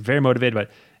race, very motivated. But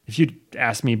if you'd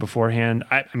asked me beforehand,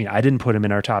 I didn't put him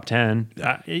in our top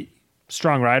 10.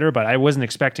 Strong rider, but I wasn't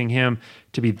expecting him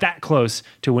to be that close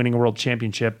to winning a world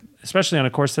championship, especially on a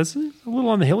course that's a little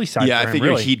on the hilly side. Yeah, for him, I figured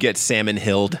really. he'd get salmon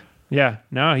hilled. Yeah,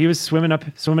 no, he was swimming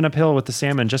uphill with the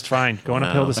salmon just fine, going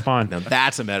uphill to spawn. Now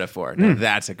that's a metaphor. Now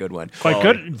that's a good one. Quite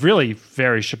good, really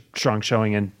very strong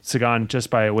showing in Sagan just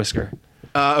by a whisker.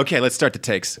 Okay, let's start the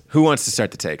takes. Who wants to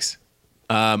start the takes?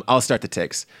 I'll start the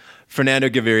takes. Fernando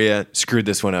Gaviria screwed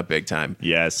this one up big time.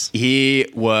 Yes.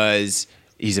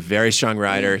 He's a very strong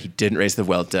rider. He didn't race the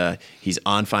Vuelta. He's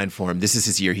on fine form. This is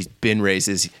his year. He's been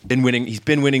races. He's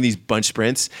been winning these bunch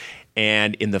sprints.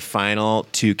 And in the final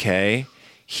 2K,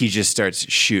 he just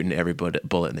starts shooting every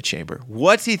bullet in the chamber.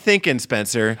 What's he thinking,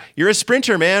 Spencer? You're a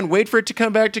sprinter, man. Wait for it to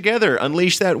come back together.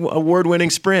 Unleash that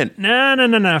award-winning sprint.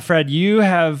 No, Fred.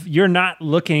 You're not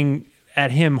looking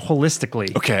at him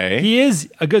holistically. Okay. He is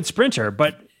a good sprinter,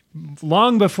 but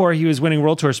long before he was winning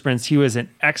World Tour sprints, he was an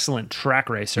excellent track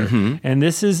racer. Mm-hmm. And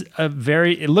this is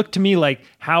it looked to me like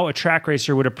how a track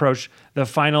racer would approach the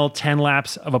final 10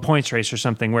 laps of a points race or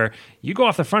something, where you go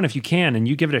off the front if you can and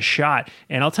you give it a shot.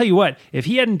 And I'll tell you what, if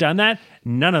he hadn't done that,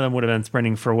 none of them would have been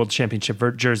sprinting for a world championship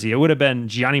jersey. It would have been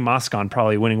Gianni Moscon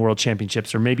probably winning world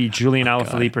championships, or maybe Julian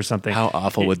Alaphilippe or something. How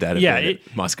awful would that have been?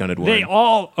 Moscon had won. They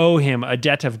all owe him a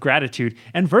debt of gratitude.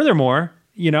 And furthermore,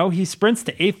 he sprints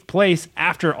to 8th place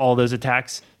after all those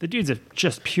attacks. The dude's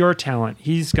just pure talent.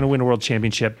 He's going to win a world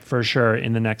championship for sure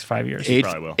in the next 5 years.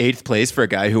 Eighth place for a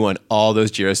guy who won all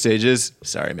those Giro stages.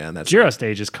 Sorry, man. Giro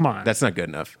stages, come on. That's not good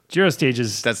enough. Giro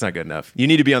stages. That's not good enough. You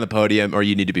need to be on the podium, or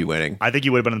you need to be winning. I think he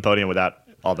would have been on the podium without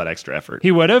all that extra effort.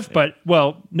 He would have, but,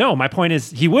 no, my point is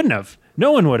he wouldn't have.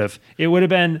 No one would have. It would have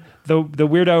been the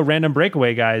weirdo random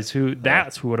breakaway guys who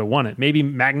would have won it. Maybe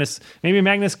Magnus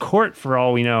Kort for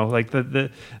all we know, like the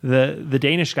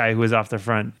Danish guy who was off the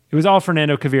front. It was all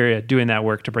Fernando Gaviria doing that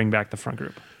work to bring back the front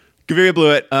group. Gaviria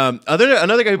blew it.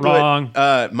 Another guy who blew Wrong.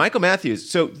 it. Michael Matthews.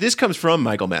 So this comes from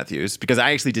Michael Matthews because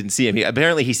I actually didn't see him.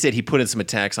 Apparently he said he put in some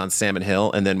attacks on Salmon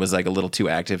Hill and then was like a little too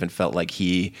active and felt like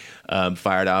he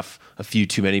fired off a few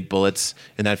too many bullets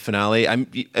in that finale. I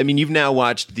mean, you've now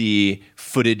watched the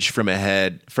footage from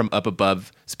up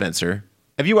above, Spencer.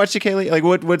 Have you watched it, Kaylee? Like,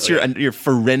 what's your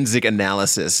forensic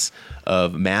analysis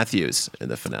of Matthews in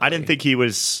the finale? I didn't think he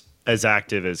was as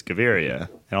active as Gaviria.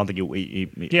 I don't think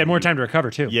He had more time to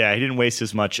recover too. Yeah, he didn't waste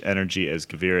as much energy as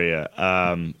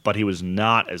Gaviria, but he was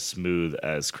not as smooth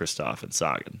as Kristoff and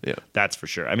Sagan. Yeah, that's for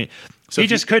sure. I mean, so he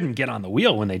just couldn't get on the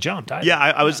wheel when they jumped. Yeah,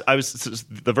 I was.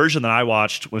 The version that I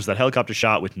watched was that helicopter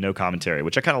shot with no commentary,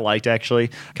 which I kind of liked actually.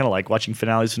 I kind of like watching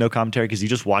finales with no commentary because you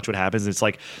just watch what happens. It's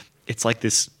like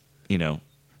this,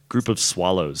 group of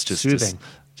swallows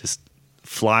just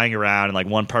flying around, and like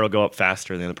one part will go up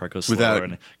faster and the other part goes slower. Without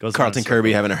and it goes Carlton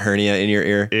Kirby having a hernia in your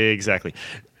ear. Exactly.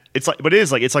 It's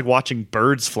like watching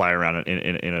birds fly around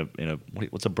in a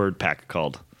what's a bird pack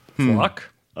called? Flock.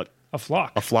 A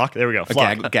flock. A flock. There we go.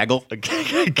 Flock. Gaggle.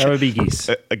 That would be geese.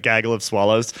 A gaggle of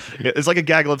swallows. It's like a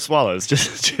gaggle of swallows,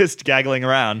 just gaggling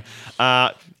around.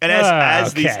 And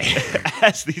as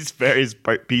these various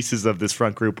pieces of this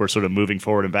front group were sort of moving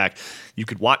forward and back, you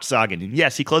could watch Sagan. And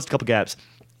yes, he closed a couple gaps.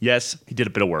 Yes, he did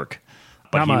a bit of work.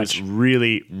 But he was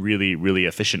really, really, really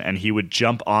efficient, and he would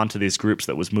jump onto these groups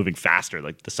that was moving faster,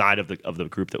 like the side of the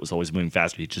group that was always moving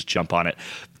faster. He'd just jump on it.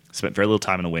 Spent very little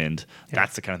time in the wind. Yeah.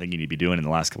 That's the kind of thing you need to be doing in the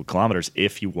last couple of kilometers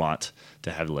if you want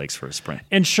to have the legs for a sprint.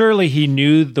 And surely he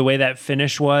knew the way that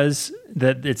finish was,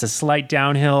 that it's a slight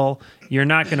downhill. You're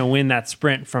not going to win that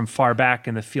sprint from far back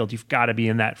in the field. You've got to be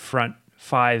in that front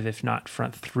 5, if not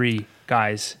front 3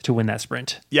 guys to win that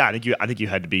sprint. Yeah, I think you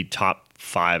had to be top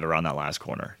 5 around that last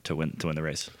corner to win the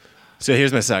race. So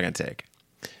here's my second take.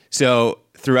 So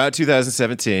throughout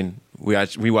 2017,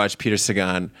 we watched Peter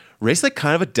Sagan race like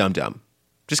kind of a dum-dum.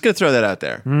 Just going to throw that out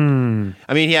there.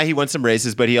 I mean, yeah, he won some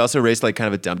races, but he also raced like kind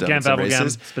of a dum-dum in some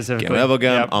races. Specifically.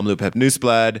 Gent-Wevelgem, Omloop Heb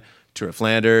Nieuwsblad, Tour of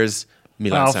Flanders,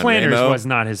 Milan-San Flanders Remo. was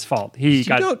not his fault. He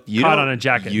got caught on a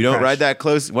jacket. You don't ride that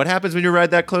close. What happens when you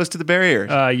ride that close to the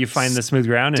barrier? You find the smooth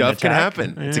ground and Stuff can attack.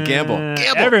 happen. It's a gamble.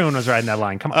 Everyone was riding that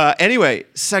line. Come on. Anyway,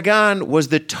 Sagan was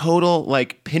the total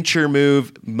like pincher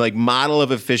move, like model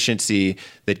of efficiency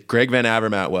that Greg Van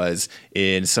Avermaet was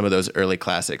in some of those early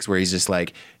classics, where he's just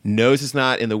like knows it's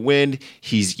not in the wind.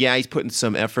 He's putting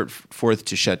some effort forth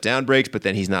to shut down brakes, but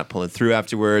then he's not pulling through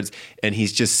afterwards, and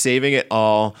he's just saving it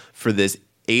all for this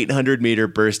 800-meter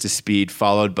burst of speed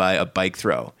followed by a bike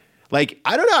throw. Like,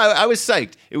 I don't know. I was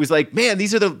psyched. It was like, man,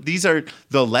 these are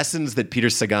the lessons that Peter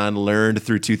Sagan learned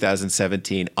through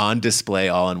 2017 on display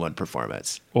all in one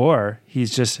performance. Or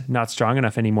he's just not strong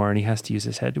enough anymore and he has to use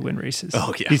his head to win races.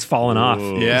 Oh, yeah. He's fallen off.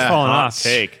 Yeah. He's fallen off.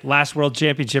 Take. Last world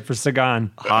championship for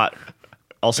Sagan. Hot.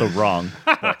 Also wrong.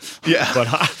 Yeah. But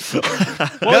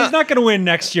hot. Well, he's not going to win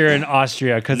next year in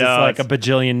Austria because No, it's like a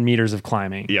bajillion meters of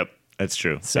climbing. Yep. That's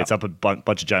true. So. It's up a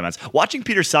bunch of giant mountains. Watching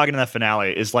Peter Sagan in that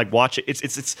finale is like watching.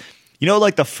 It's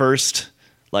like the first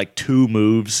like 2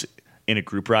 moves in a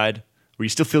group ride where you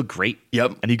still feel great.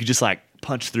 Yep. And you could just like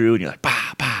punch through and you're like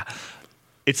bah bah.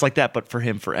 It's like that, but for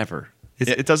him forever.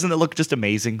 It doesn't it look just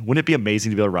amazing? Wouldn't it be amazing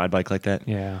to be able to ride a bike like that?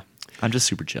 Yeah. I'm just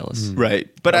super jealous. Right.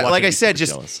 But like I said,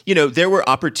 just, jealous. There were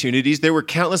opportunities. There were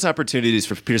countless opportunities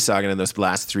for Peter Sagan in those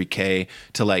last 3K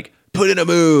to like put in a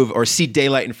move or see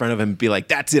daylight in front of him and be like,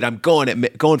 that's it. I'm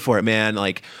going for it, man.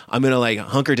 Like, I'm going to like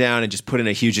hunker down and just put in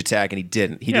a huge attack. And he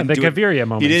didn't. He didn't the do Gaviria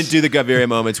moments. He didn't do the Gaviria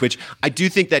moments, which I do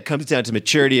think that comes down to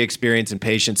maturity, experience, and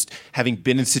patience. Having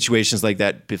been in situations like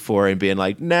that before and being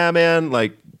like, nah, man,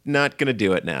 like, not gonna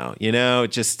do it now.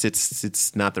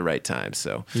 It's not the right time.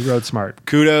 So he rode smart.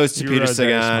 Kudos to He Peter rode very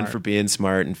Sagan smart. for being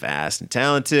smart and fast and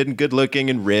talented and good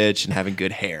looking and rich and having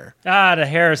good hair. To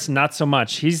Harris, not so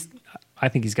much. I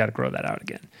think he's got to grow that out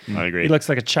again. I agree. He looks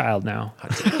like a child now.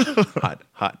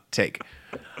 Hot take.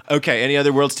 Okay, any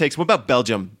other world's takes? What about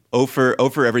Belgium? O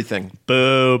for everything.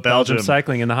 Boo, Belgium. Belgium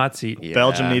cycling in the hot seat. Yeah.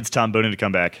 Belgium needs Tom Boonen to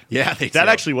come back. Yeah, they that do.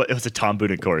 actually it was a Tom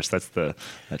Boonen course. That's the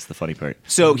funny part.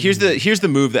 So here's the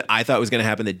move that I thought was going to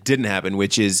happen that didn't happen,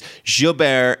 which is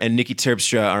Gilbert and Niki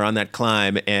Terpstra are on that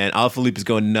climb, and Alaphilippe is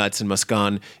going nuts, and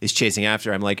Moscon is chasing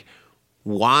after. I'm like,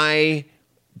 why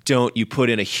don't you put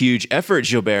in a huge effort,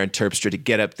 Gilbert and Terpstra, to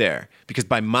get up there? Because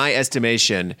by my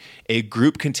estimation, a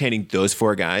group containing those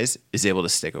 4 guys is able to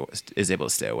stay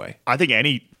away. I think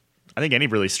any I think any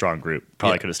really strong group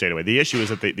probably Yeah. could have stayed away. The issue is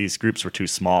that these groups were too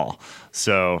small.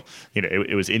 So,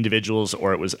 it was individuals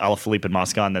or it was Alaphilippe and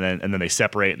Moscon, and then they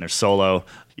separate and they're solo.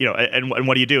 And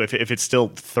what do you do if it's still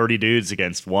 30 dudes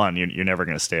against one? You're never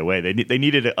going to stay away. They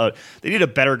needed a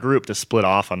better group to split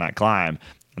off on that climb,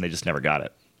 and they just never got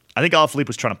it. I think Alaphilippe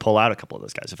was trying to pull out a couple of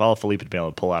those guys. If Alaphilippe had been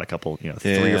able to pull out a couple, 3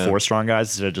 or Yeah. 4 strong guys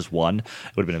instead of just one, it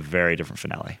would have been a very different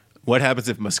finale. What happens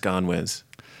if Moscon wins?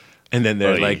 And then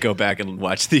they're Oy. like, go back and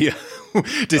watch the.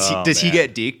 does he man.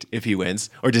 get deked if he wins,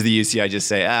 or does the UCI just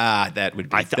say, that would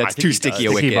be I that's think too he sticky does.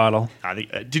 a Sticky wicket? bottle. I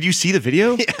think. Did you see the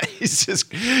video?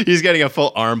 He's getting a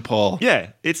full arm pull.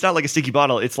 Yeah, it's not like a sticky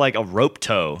bottle. It's like a rope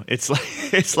tow. It's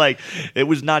like it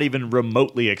was not even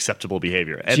remotely acceptable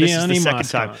behavior. And Gianni this is the second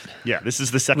Moscon. time. Yeah, this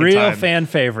is the second Real time. fan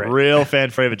favorite. Real fan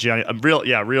favorite, Gianni.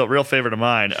 Real favorite of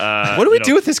mine. What do we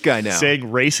do with this guy now? Saying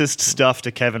racist stuff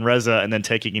to Kevin Reza and then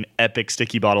taking an epic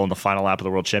sticky bottle in the final lap of the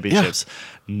World Championships.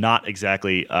 Not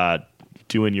exactly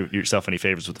doing yourself any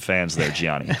favors with the fans there,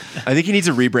 Gianni. I think he needs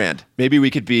a rebrand. Maybe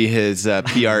we could be his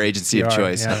PR agency of PR,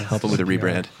 choice. yeah. Help him with a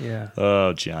rebrand. Yeah.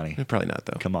 Oh, Gianni. Probably not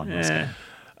though. Come on, Eh.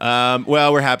 Moscon.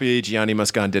 Well, we're happy Gianni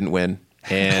Moscon didn't win.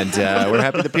 And we're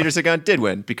happy that Peter Sagan did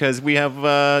win because we have,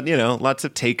 lots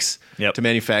of takes Yep. to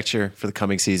manufacture for the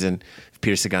coming season.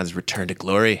 Peter Sagan's return to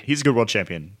glory. He's a good world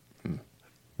champion.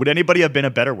 Would anybody have been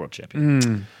a better world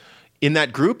champion? In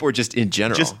that group or just in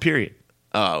general? Just period.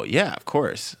 Oh, yeah, of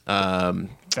course.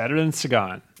 Better than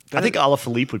Sagan. I think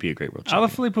Alaphilippe would be a great world champion.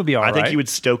 Alaphilippe would be all I right. think he would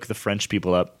stoke the French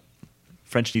people up.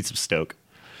 French need some stoke.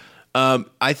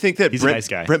 I think that He's a nice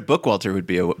guy. Brent Bookwalter would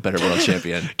be a better world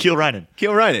champion. Kiel Reinen.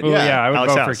 Keel Reinen, Oh, yeah. I would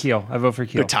Alex vote House. for Keel. I vote for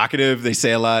Keel. They're talkative. They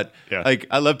say a lot. Yeah. Like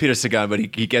I love Peter Sagan, but he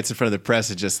gets in front of the press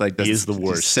and just like is the just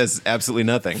worst. says absolutely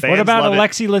nothing. Fans What about love it.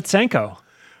 Alexei Litsenko?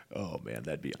 Oh man,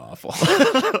 that'd be awful.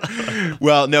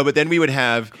 Well, no, but then we would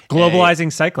have Globalizing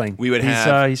cycling. we would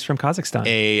have He's from Kazakhstan.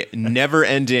 a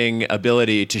never-ending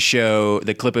ability to show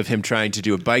the clip of him trying to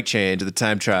do a bike change at the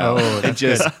time trial Oh, and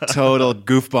just total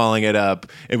goofballing it up,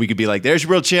 and we could be like, "There's your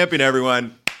world champion,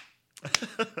 everyone."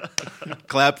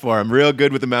 Clap for him. Real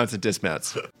good with the mounts and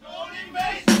dismounts.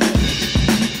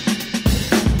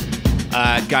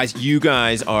 Guys, you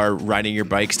guys are riding your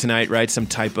bikes tonight, right? Some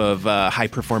type of high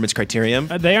performance criterium.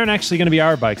 They aren't actually going to be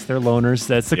our bikes. They're loaners.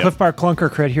 That's the Yep. Cliff Bar Clunker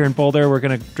crit here in Boulder. We're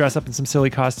going to dress up in some silly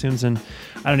costumes, and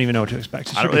I don't even know what to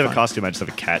expect. It I should don't be really have a fun. costume. I just have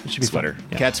a cat Should be sweater. fun.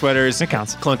 Yeah. Cat sweaters, It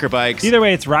counts. clunker bikes. Either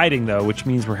way, it's riding, though, which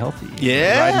means we're healthy.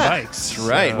 Yeah, Riding bikes. That's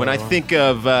right. When I So- think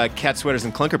of cat sweaters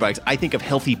and clunker bikes, I think of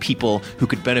healthy people who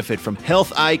could benefit from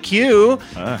Health IQ,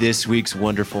 this week's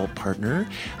wonderful partner.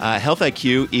 Health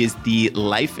IQ is the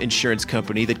life insurance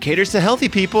company that caters to healthy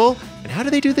people. And how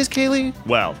do they do this, Kaylee?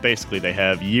 Well, basically, they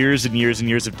have years and years and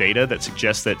years of data that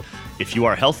suggests that if you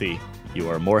are healthy, you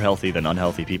are more healthy than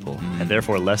unhealthy people, and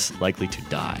therefore less likely to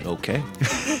die. Okay.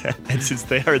 And since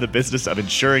they are in the business of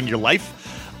insuring your life,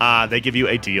 they give you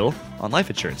a deal on life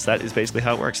insurance. That is basically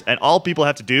how it works. And all people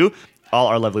have to do, all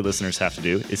our lovely listeners have to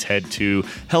do, is head to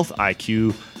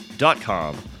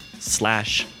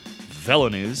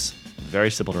healthiq.com/velonews. Very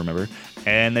simple to remember.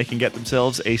 And they can get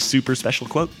themselves a super special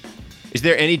quote. Is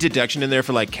there any deduction in there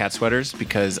for like cat sweaters?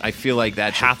 Because I feel like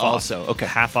that should Half also. off. Okay.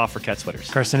 Half off for cat sweaters.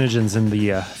 Carcinogens in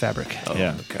the fabric. Oh,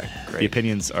 Yeah. Okay. The Great.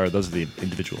 opinions are those of the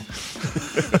individual.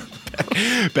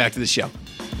 Back to the show.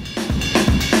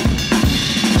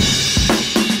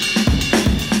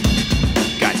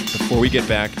 Guys, before we get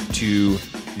back to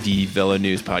the Velo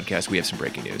News podcast, we have some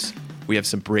breaking news. We have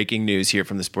some breaking news here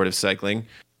from the sport of cycling.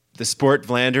 The Sport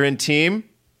Vlaanderen team,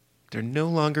 they're no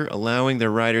longer allowing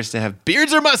their riders to have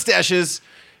beards or mustaches.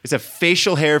 It's a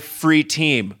facial hair free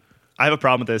team. I have a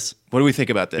problem with this. What do we think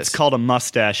about this? It's called a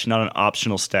mustache, not an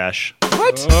optional stash.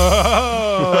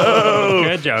 Oh,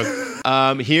 good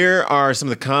joke. Here are some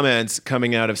of the comments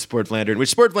coming out of Sport Vlaanderen, which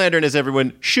Sport Vlaanderen, as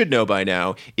everyone should know by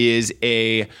now, is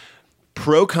a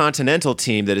pro-continental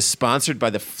team that is sponsored by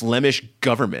the Flemish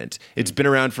government. It's been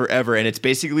around forever, and it's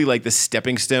basically like the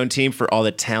stepping stone team for all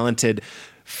the talented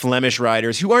Flemish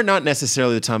riders who are not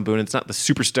necessarily the Tom Boone. It's not the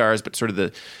superstars, but sort of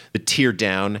the tier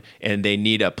down, and they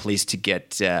need a place to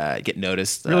get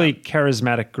noticed. Really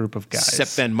charismatic group of guys. Sepp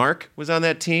Van Mark was on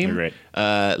that team. They're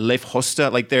great. Leif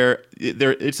Hosta, like they're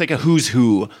it's like a who's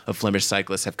who of Flemish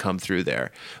cyclists have come through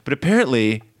there. But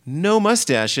apparently, no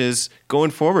mustaches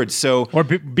going forward. So Or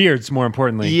beards, more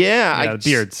importantly. yeah,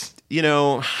 beards. You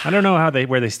know, I don't know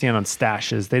where they stand on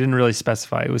stashes. They didn't really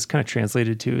specify. It was kind of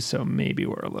translated too, so maybe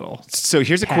we're a little so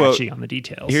here's a quote. patchy on the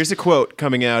details. Here's a quote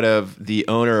coming out of the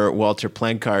owner, Walter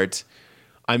Plankart.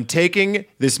 I'm taking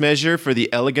this measure for the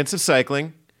elegance of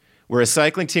cycling. We're a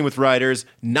cycling team with riders,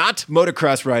 not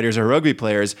motocross riders or rugby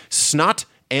players. Snot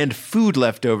and food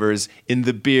leftovers in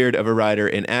the beard of a rider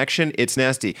in action. It's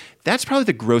nasty. That's probably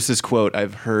the grossest quote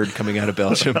I've heard coming out of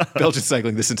Belgium, Belgian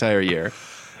cycling this entire year.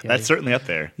 That's certainly up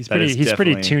there. He's That is pretty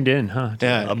definitely tuned in, huh?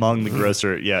 Yeah. among the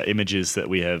grosser images that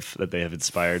they have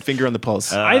inspired. Finger on the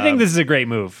pulse. I think this is a great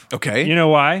move. Okay. You know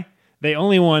why? They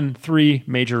only won 3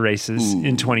 major races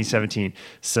in 2017.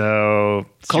 So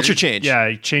Culture change.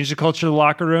 Yeah, change the culture of the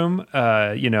locker room.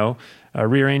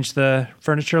 Rearrange the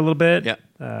furniture a little bit. Yeah.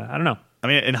 I don't know. I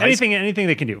mean, Anything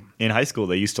they can do. in high school,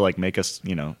 they used to like make us,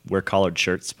 wear collared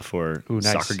shirts before Ooh,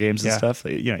 nice. soccer games and Yeah. stuff.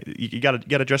 You got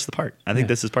to dress the part. I think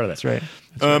this is part of that.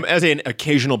 That's right. As an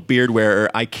occasional beard wearer,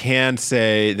 I can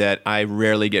say that I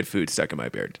rarely get food stuck in my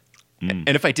beard. And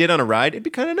if I did on a ride, it'd be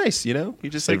kind of nice, You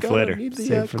just Save like, for later. I need the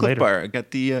Save for clip later. bar. I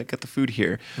got the food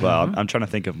here. Well, I'm trying to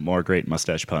think of more great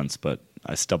mustache puns, but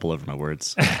I stumble over my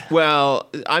words. Well,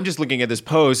 I'm just looking at this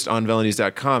post on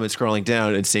VeloNews.com and scrolling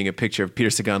down and seeing a picture of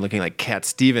Peter Sagan looking like Cat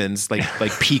Stevens, like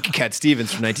peak Cat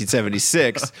Stevens from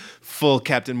 1976, full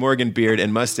Captain Morgan beard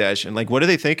and mustache. And what are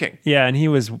they thinking? Yeah, and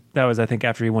that was I think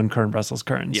after he won Kern Brussels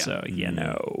Kern. Yeah. So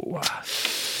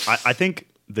I think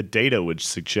the data would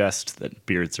suggest that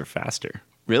beards are faster.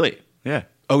 Really? Yeah.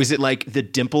 Oh, is it like the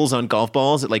dimples on golf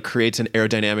balls? It creates an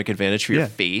aerodynamic advantage for your Yeah.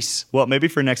 face? Well, maybe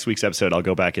for next week's episode, I'll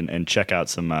go back and check out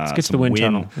some get to some the wind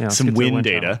tunnel. Yeah, let's some get to the wind wind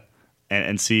data tunnel.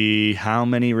 and see how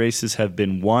many races have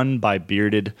been won by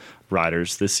bearded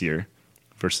riders this year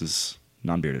versus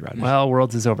non-bearded riders. Well,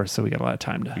 Worlds is over, so we got a lot of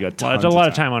time to. We got a tons of lot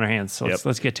of time. time on our hands. So Yep.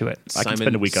 let's get to it. I can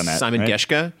spend a week on that, Simon right?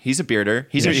 Geschke, he's a bearder.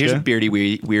 He's a Geschke? beardy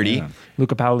weirdy. Yeah.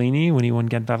 Luca Paolini when he won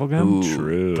Gent Wevelgem. Ooh,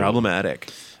 True. Problematic.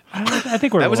 I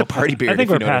think we're That was a little party beard, I think if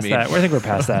you we're know what I past mean. that. I think we're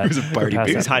past that. It was a party beard.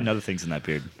 He's hiding other things in that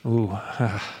beard. Ooh.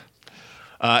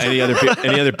 Any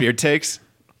other beard takes?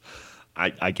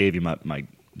 I gave you my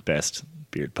best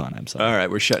beard pun. I'm sorry. All right,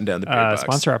 we're shutting down the beard box.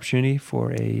 Sponsor opportunity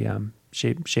for a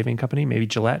shaving company, maybe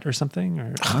Gillette or something.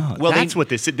 Or Well, that's what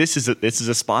this is. This is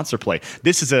a sponsor play.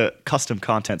 This is a custom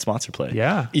content sponsor play.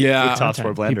 yeah, Yeah. With Top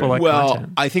Sport Blender. People like Well,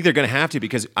 content. I think they're going to have to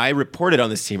because I reported on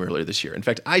this team earlier this year. In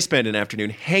fact, I spent an afternoon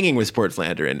hanging with Sport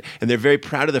Flandern, and they're very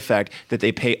proud of the fact that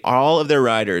they pay all of their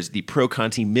riders the Pro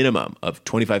Conti minimum of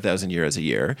 25,000 euros a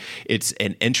year. It's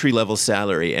an entry-level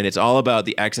salary, and it's all about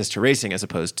the access to racing as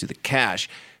opposed to the cash.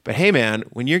 But hey, man,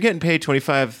 when you're getting paid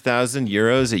 25,000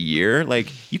 euros a year,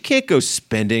 you can't go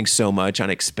spending so much on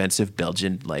expensive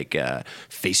Belgian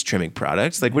face trimming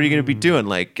products. What are you going to be doing?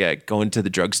 Going to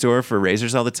the drugstore for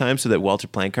razors all the time so that Walter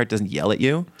Plankart doesn't yell at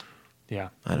you? yeah,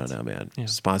 I don't know, man.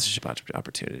 Sponsorship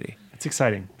opportunity. it's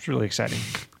exciting. It's really exciting.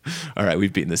 All right,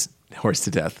 we've beaten this horse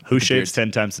to death. Who The shaves beards.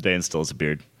 10 times a day and still has a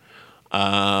beard?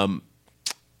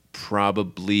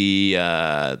 Probably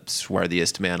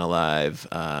swarthiest man alive.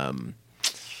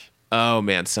 Oh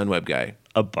man, Sunweb guy.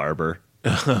 A barber.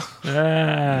 Okay.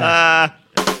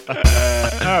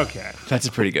 That's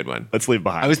a pretty good one. Let's leave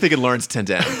behind. I was thinking Lawrence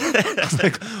Tendam.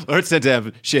 Lawrence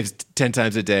Tendam shaves 10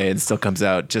 times a day and still comes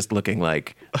out just looking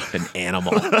like an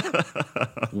animal,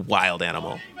 wild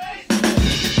animal.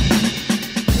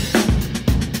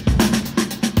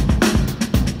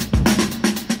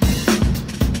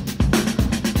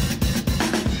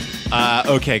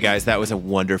 Okay, guys, that was a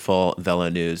wonderful Velo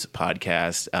News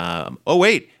podcast. Oh,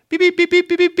 wait. Beep, beep, beep, beep,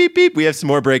 beep, beep, beep, beep. We have some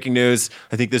more breaking news.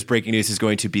 I think this breaking news is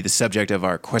going to be the subject of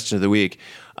our question of the week.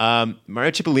 Mario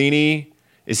Cipollini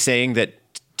is saying that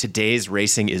today's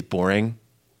racing is boring.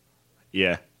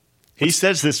 Yeah. He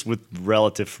says this with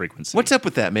relative frequency. What's up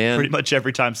with that, man? Pretty much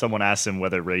every time someone asks him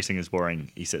whether racing is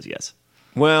boring, he says yes.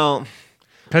 Well,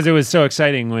 Because it was so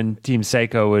exciting when Team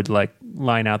Seiko would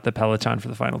line out the peloton for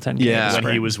the final 10K. Yeah.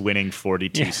 When he was winning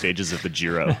 42 stages of the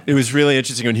Giro. it was really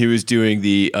interesting when he was doing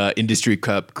the Industry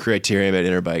Cup criterium at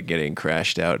Interbike getting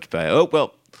crashed out by,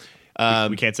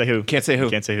 We can't say who. Can't say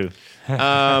who. Can't say who.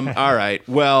 all right.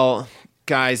 Well,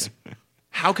 guys,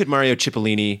 how could Mario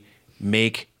Cipollini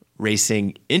make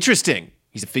racing interesting?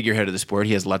 He's a figurehead of the sport.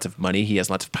 He has lots of money. He has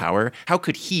lots of power. How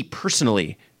could he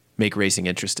personally make racing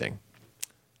interesting?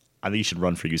 I think you should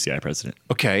run for UCI president.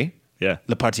 Okay. Yeah.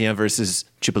 Lepartien versus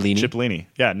Cipollini. Cipollini.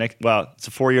 Yeah. It's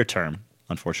a 4-year term,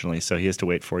 unfortunately, so he has to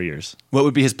wait 4 years. What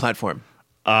would be his platform?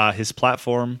 His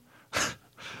platform.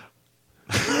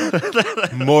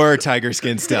 More tiger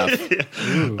skin stuff.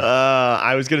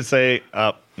 I was gonna say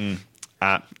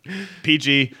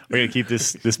PG. We're gonna keep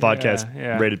this podcast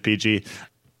Yeah. rated PG.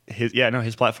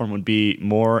 His platform would be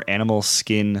more animal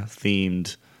skin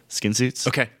themed skin suits.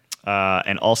 Okay.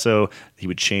 And also he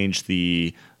would change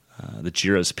the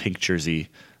Giro's pink jersey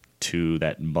to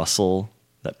that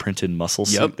printed muscle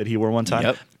Yep. suit that he wore one time.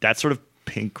 Yep. That's sort of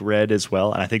pink red as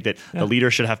well. And I think that the leader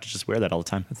should have to just wear that all the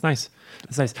time. That's nice.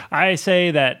 That's nice. I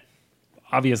say that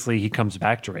obviously he comes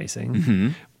back to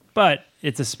racing, but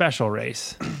it's a special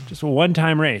race, just a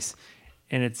one-time race.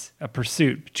 And it's a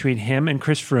pursuit between him and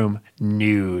Chris Froome,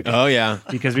 nude. Oh, yeah.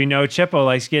 Because we know Chippo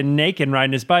likes getting naked and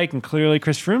riding his bike, and clearly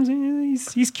Chris Froome,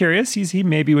 he's curious. He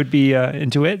maybe would be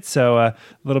into it. So a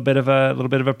little bit of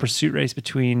a pursuit race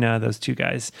between those two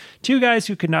guys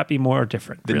who could not be more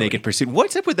different. The really. naked pursuit.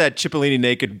 What's up with that Cipollini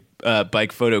naked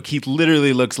bike photo? He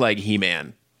literally looks like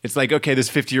He-Man. It's like, okay, this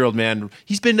 50-year-old man,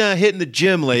 he's been hitting the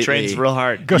gym lately. Trains real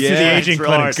hard. Goes to the aging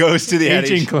clinics. Goes to the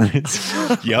aging clinics.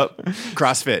 Yep.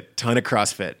 CrossFit. Ton of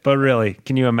CrossFit. But really,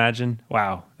 can you imagine?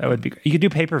 Wow, that would be great. You could do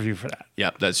pay-per-view for that.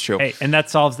 Yep, that's true. Hey, and that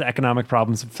solves the economic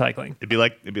problems of cycling. It'd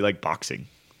be like boxing.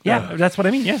 Yeah, that's what I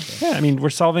mean. Yeah. I mean,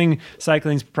 we're solving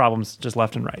cycling's problems just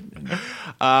left and right.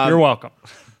 You're welcome.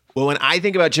 Well, when I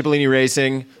think about Cipollini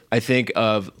racing, I think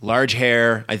of large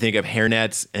hair, I think of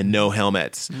hairnets and no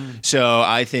helmets. So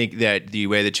I think that the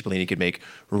way that Cipollini could make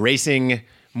racing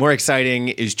more exciting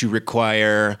is to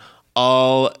require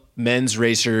all men's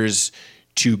racers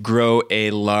to grow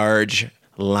a large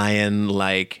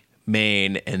lion-like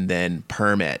mane and then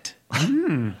perm it.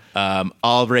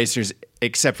 All racers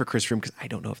except for Chris Froome, because I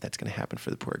don't know if that's going to happen for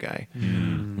the poor guy.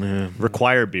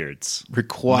 Require beards.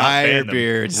 Require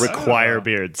beards. Require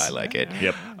beards. I like it.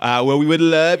 Yep. Well, we would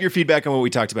love your feedback on what we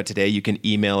talked about today. You can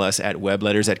email us at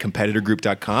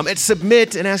webletters@competitorgroup.com and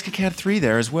submit an Ask a Cat 3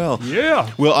 there as well. Yeah.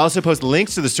 We'll also post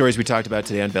links to the stories we talked about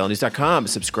today on VeloNews.com.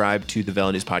 Subscribe to the Velo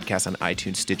News podcast on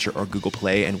iTunes, Stitcher, or Google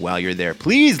Play. And while you're there,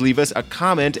 please leave us a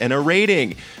comment and a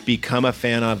rating. Become a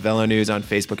fan of Velo News on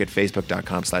Facebook at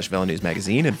facebook.com/Velo News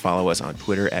Magazine and follow us on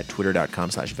Twitter at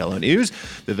twitter.com/Velo News.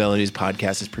 The Velo News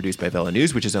podcast is produced by Velo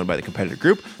News, which is owned by the Competitor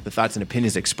Group. The thoughts and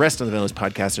opinions expressed on the Velo News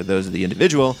podcast are those of the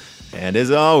individual. And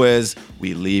as always,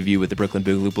 we leave you with the Brooklyn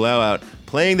Boogaloo Blowout,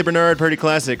 playing the Bernard Purdy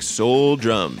classic, Soul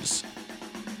Drums.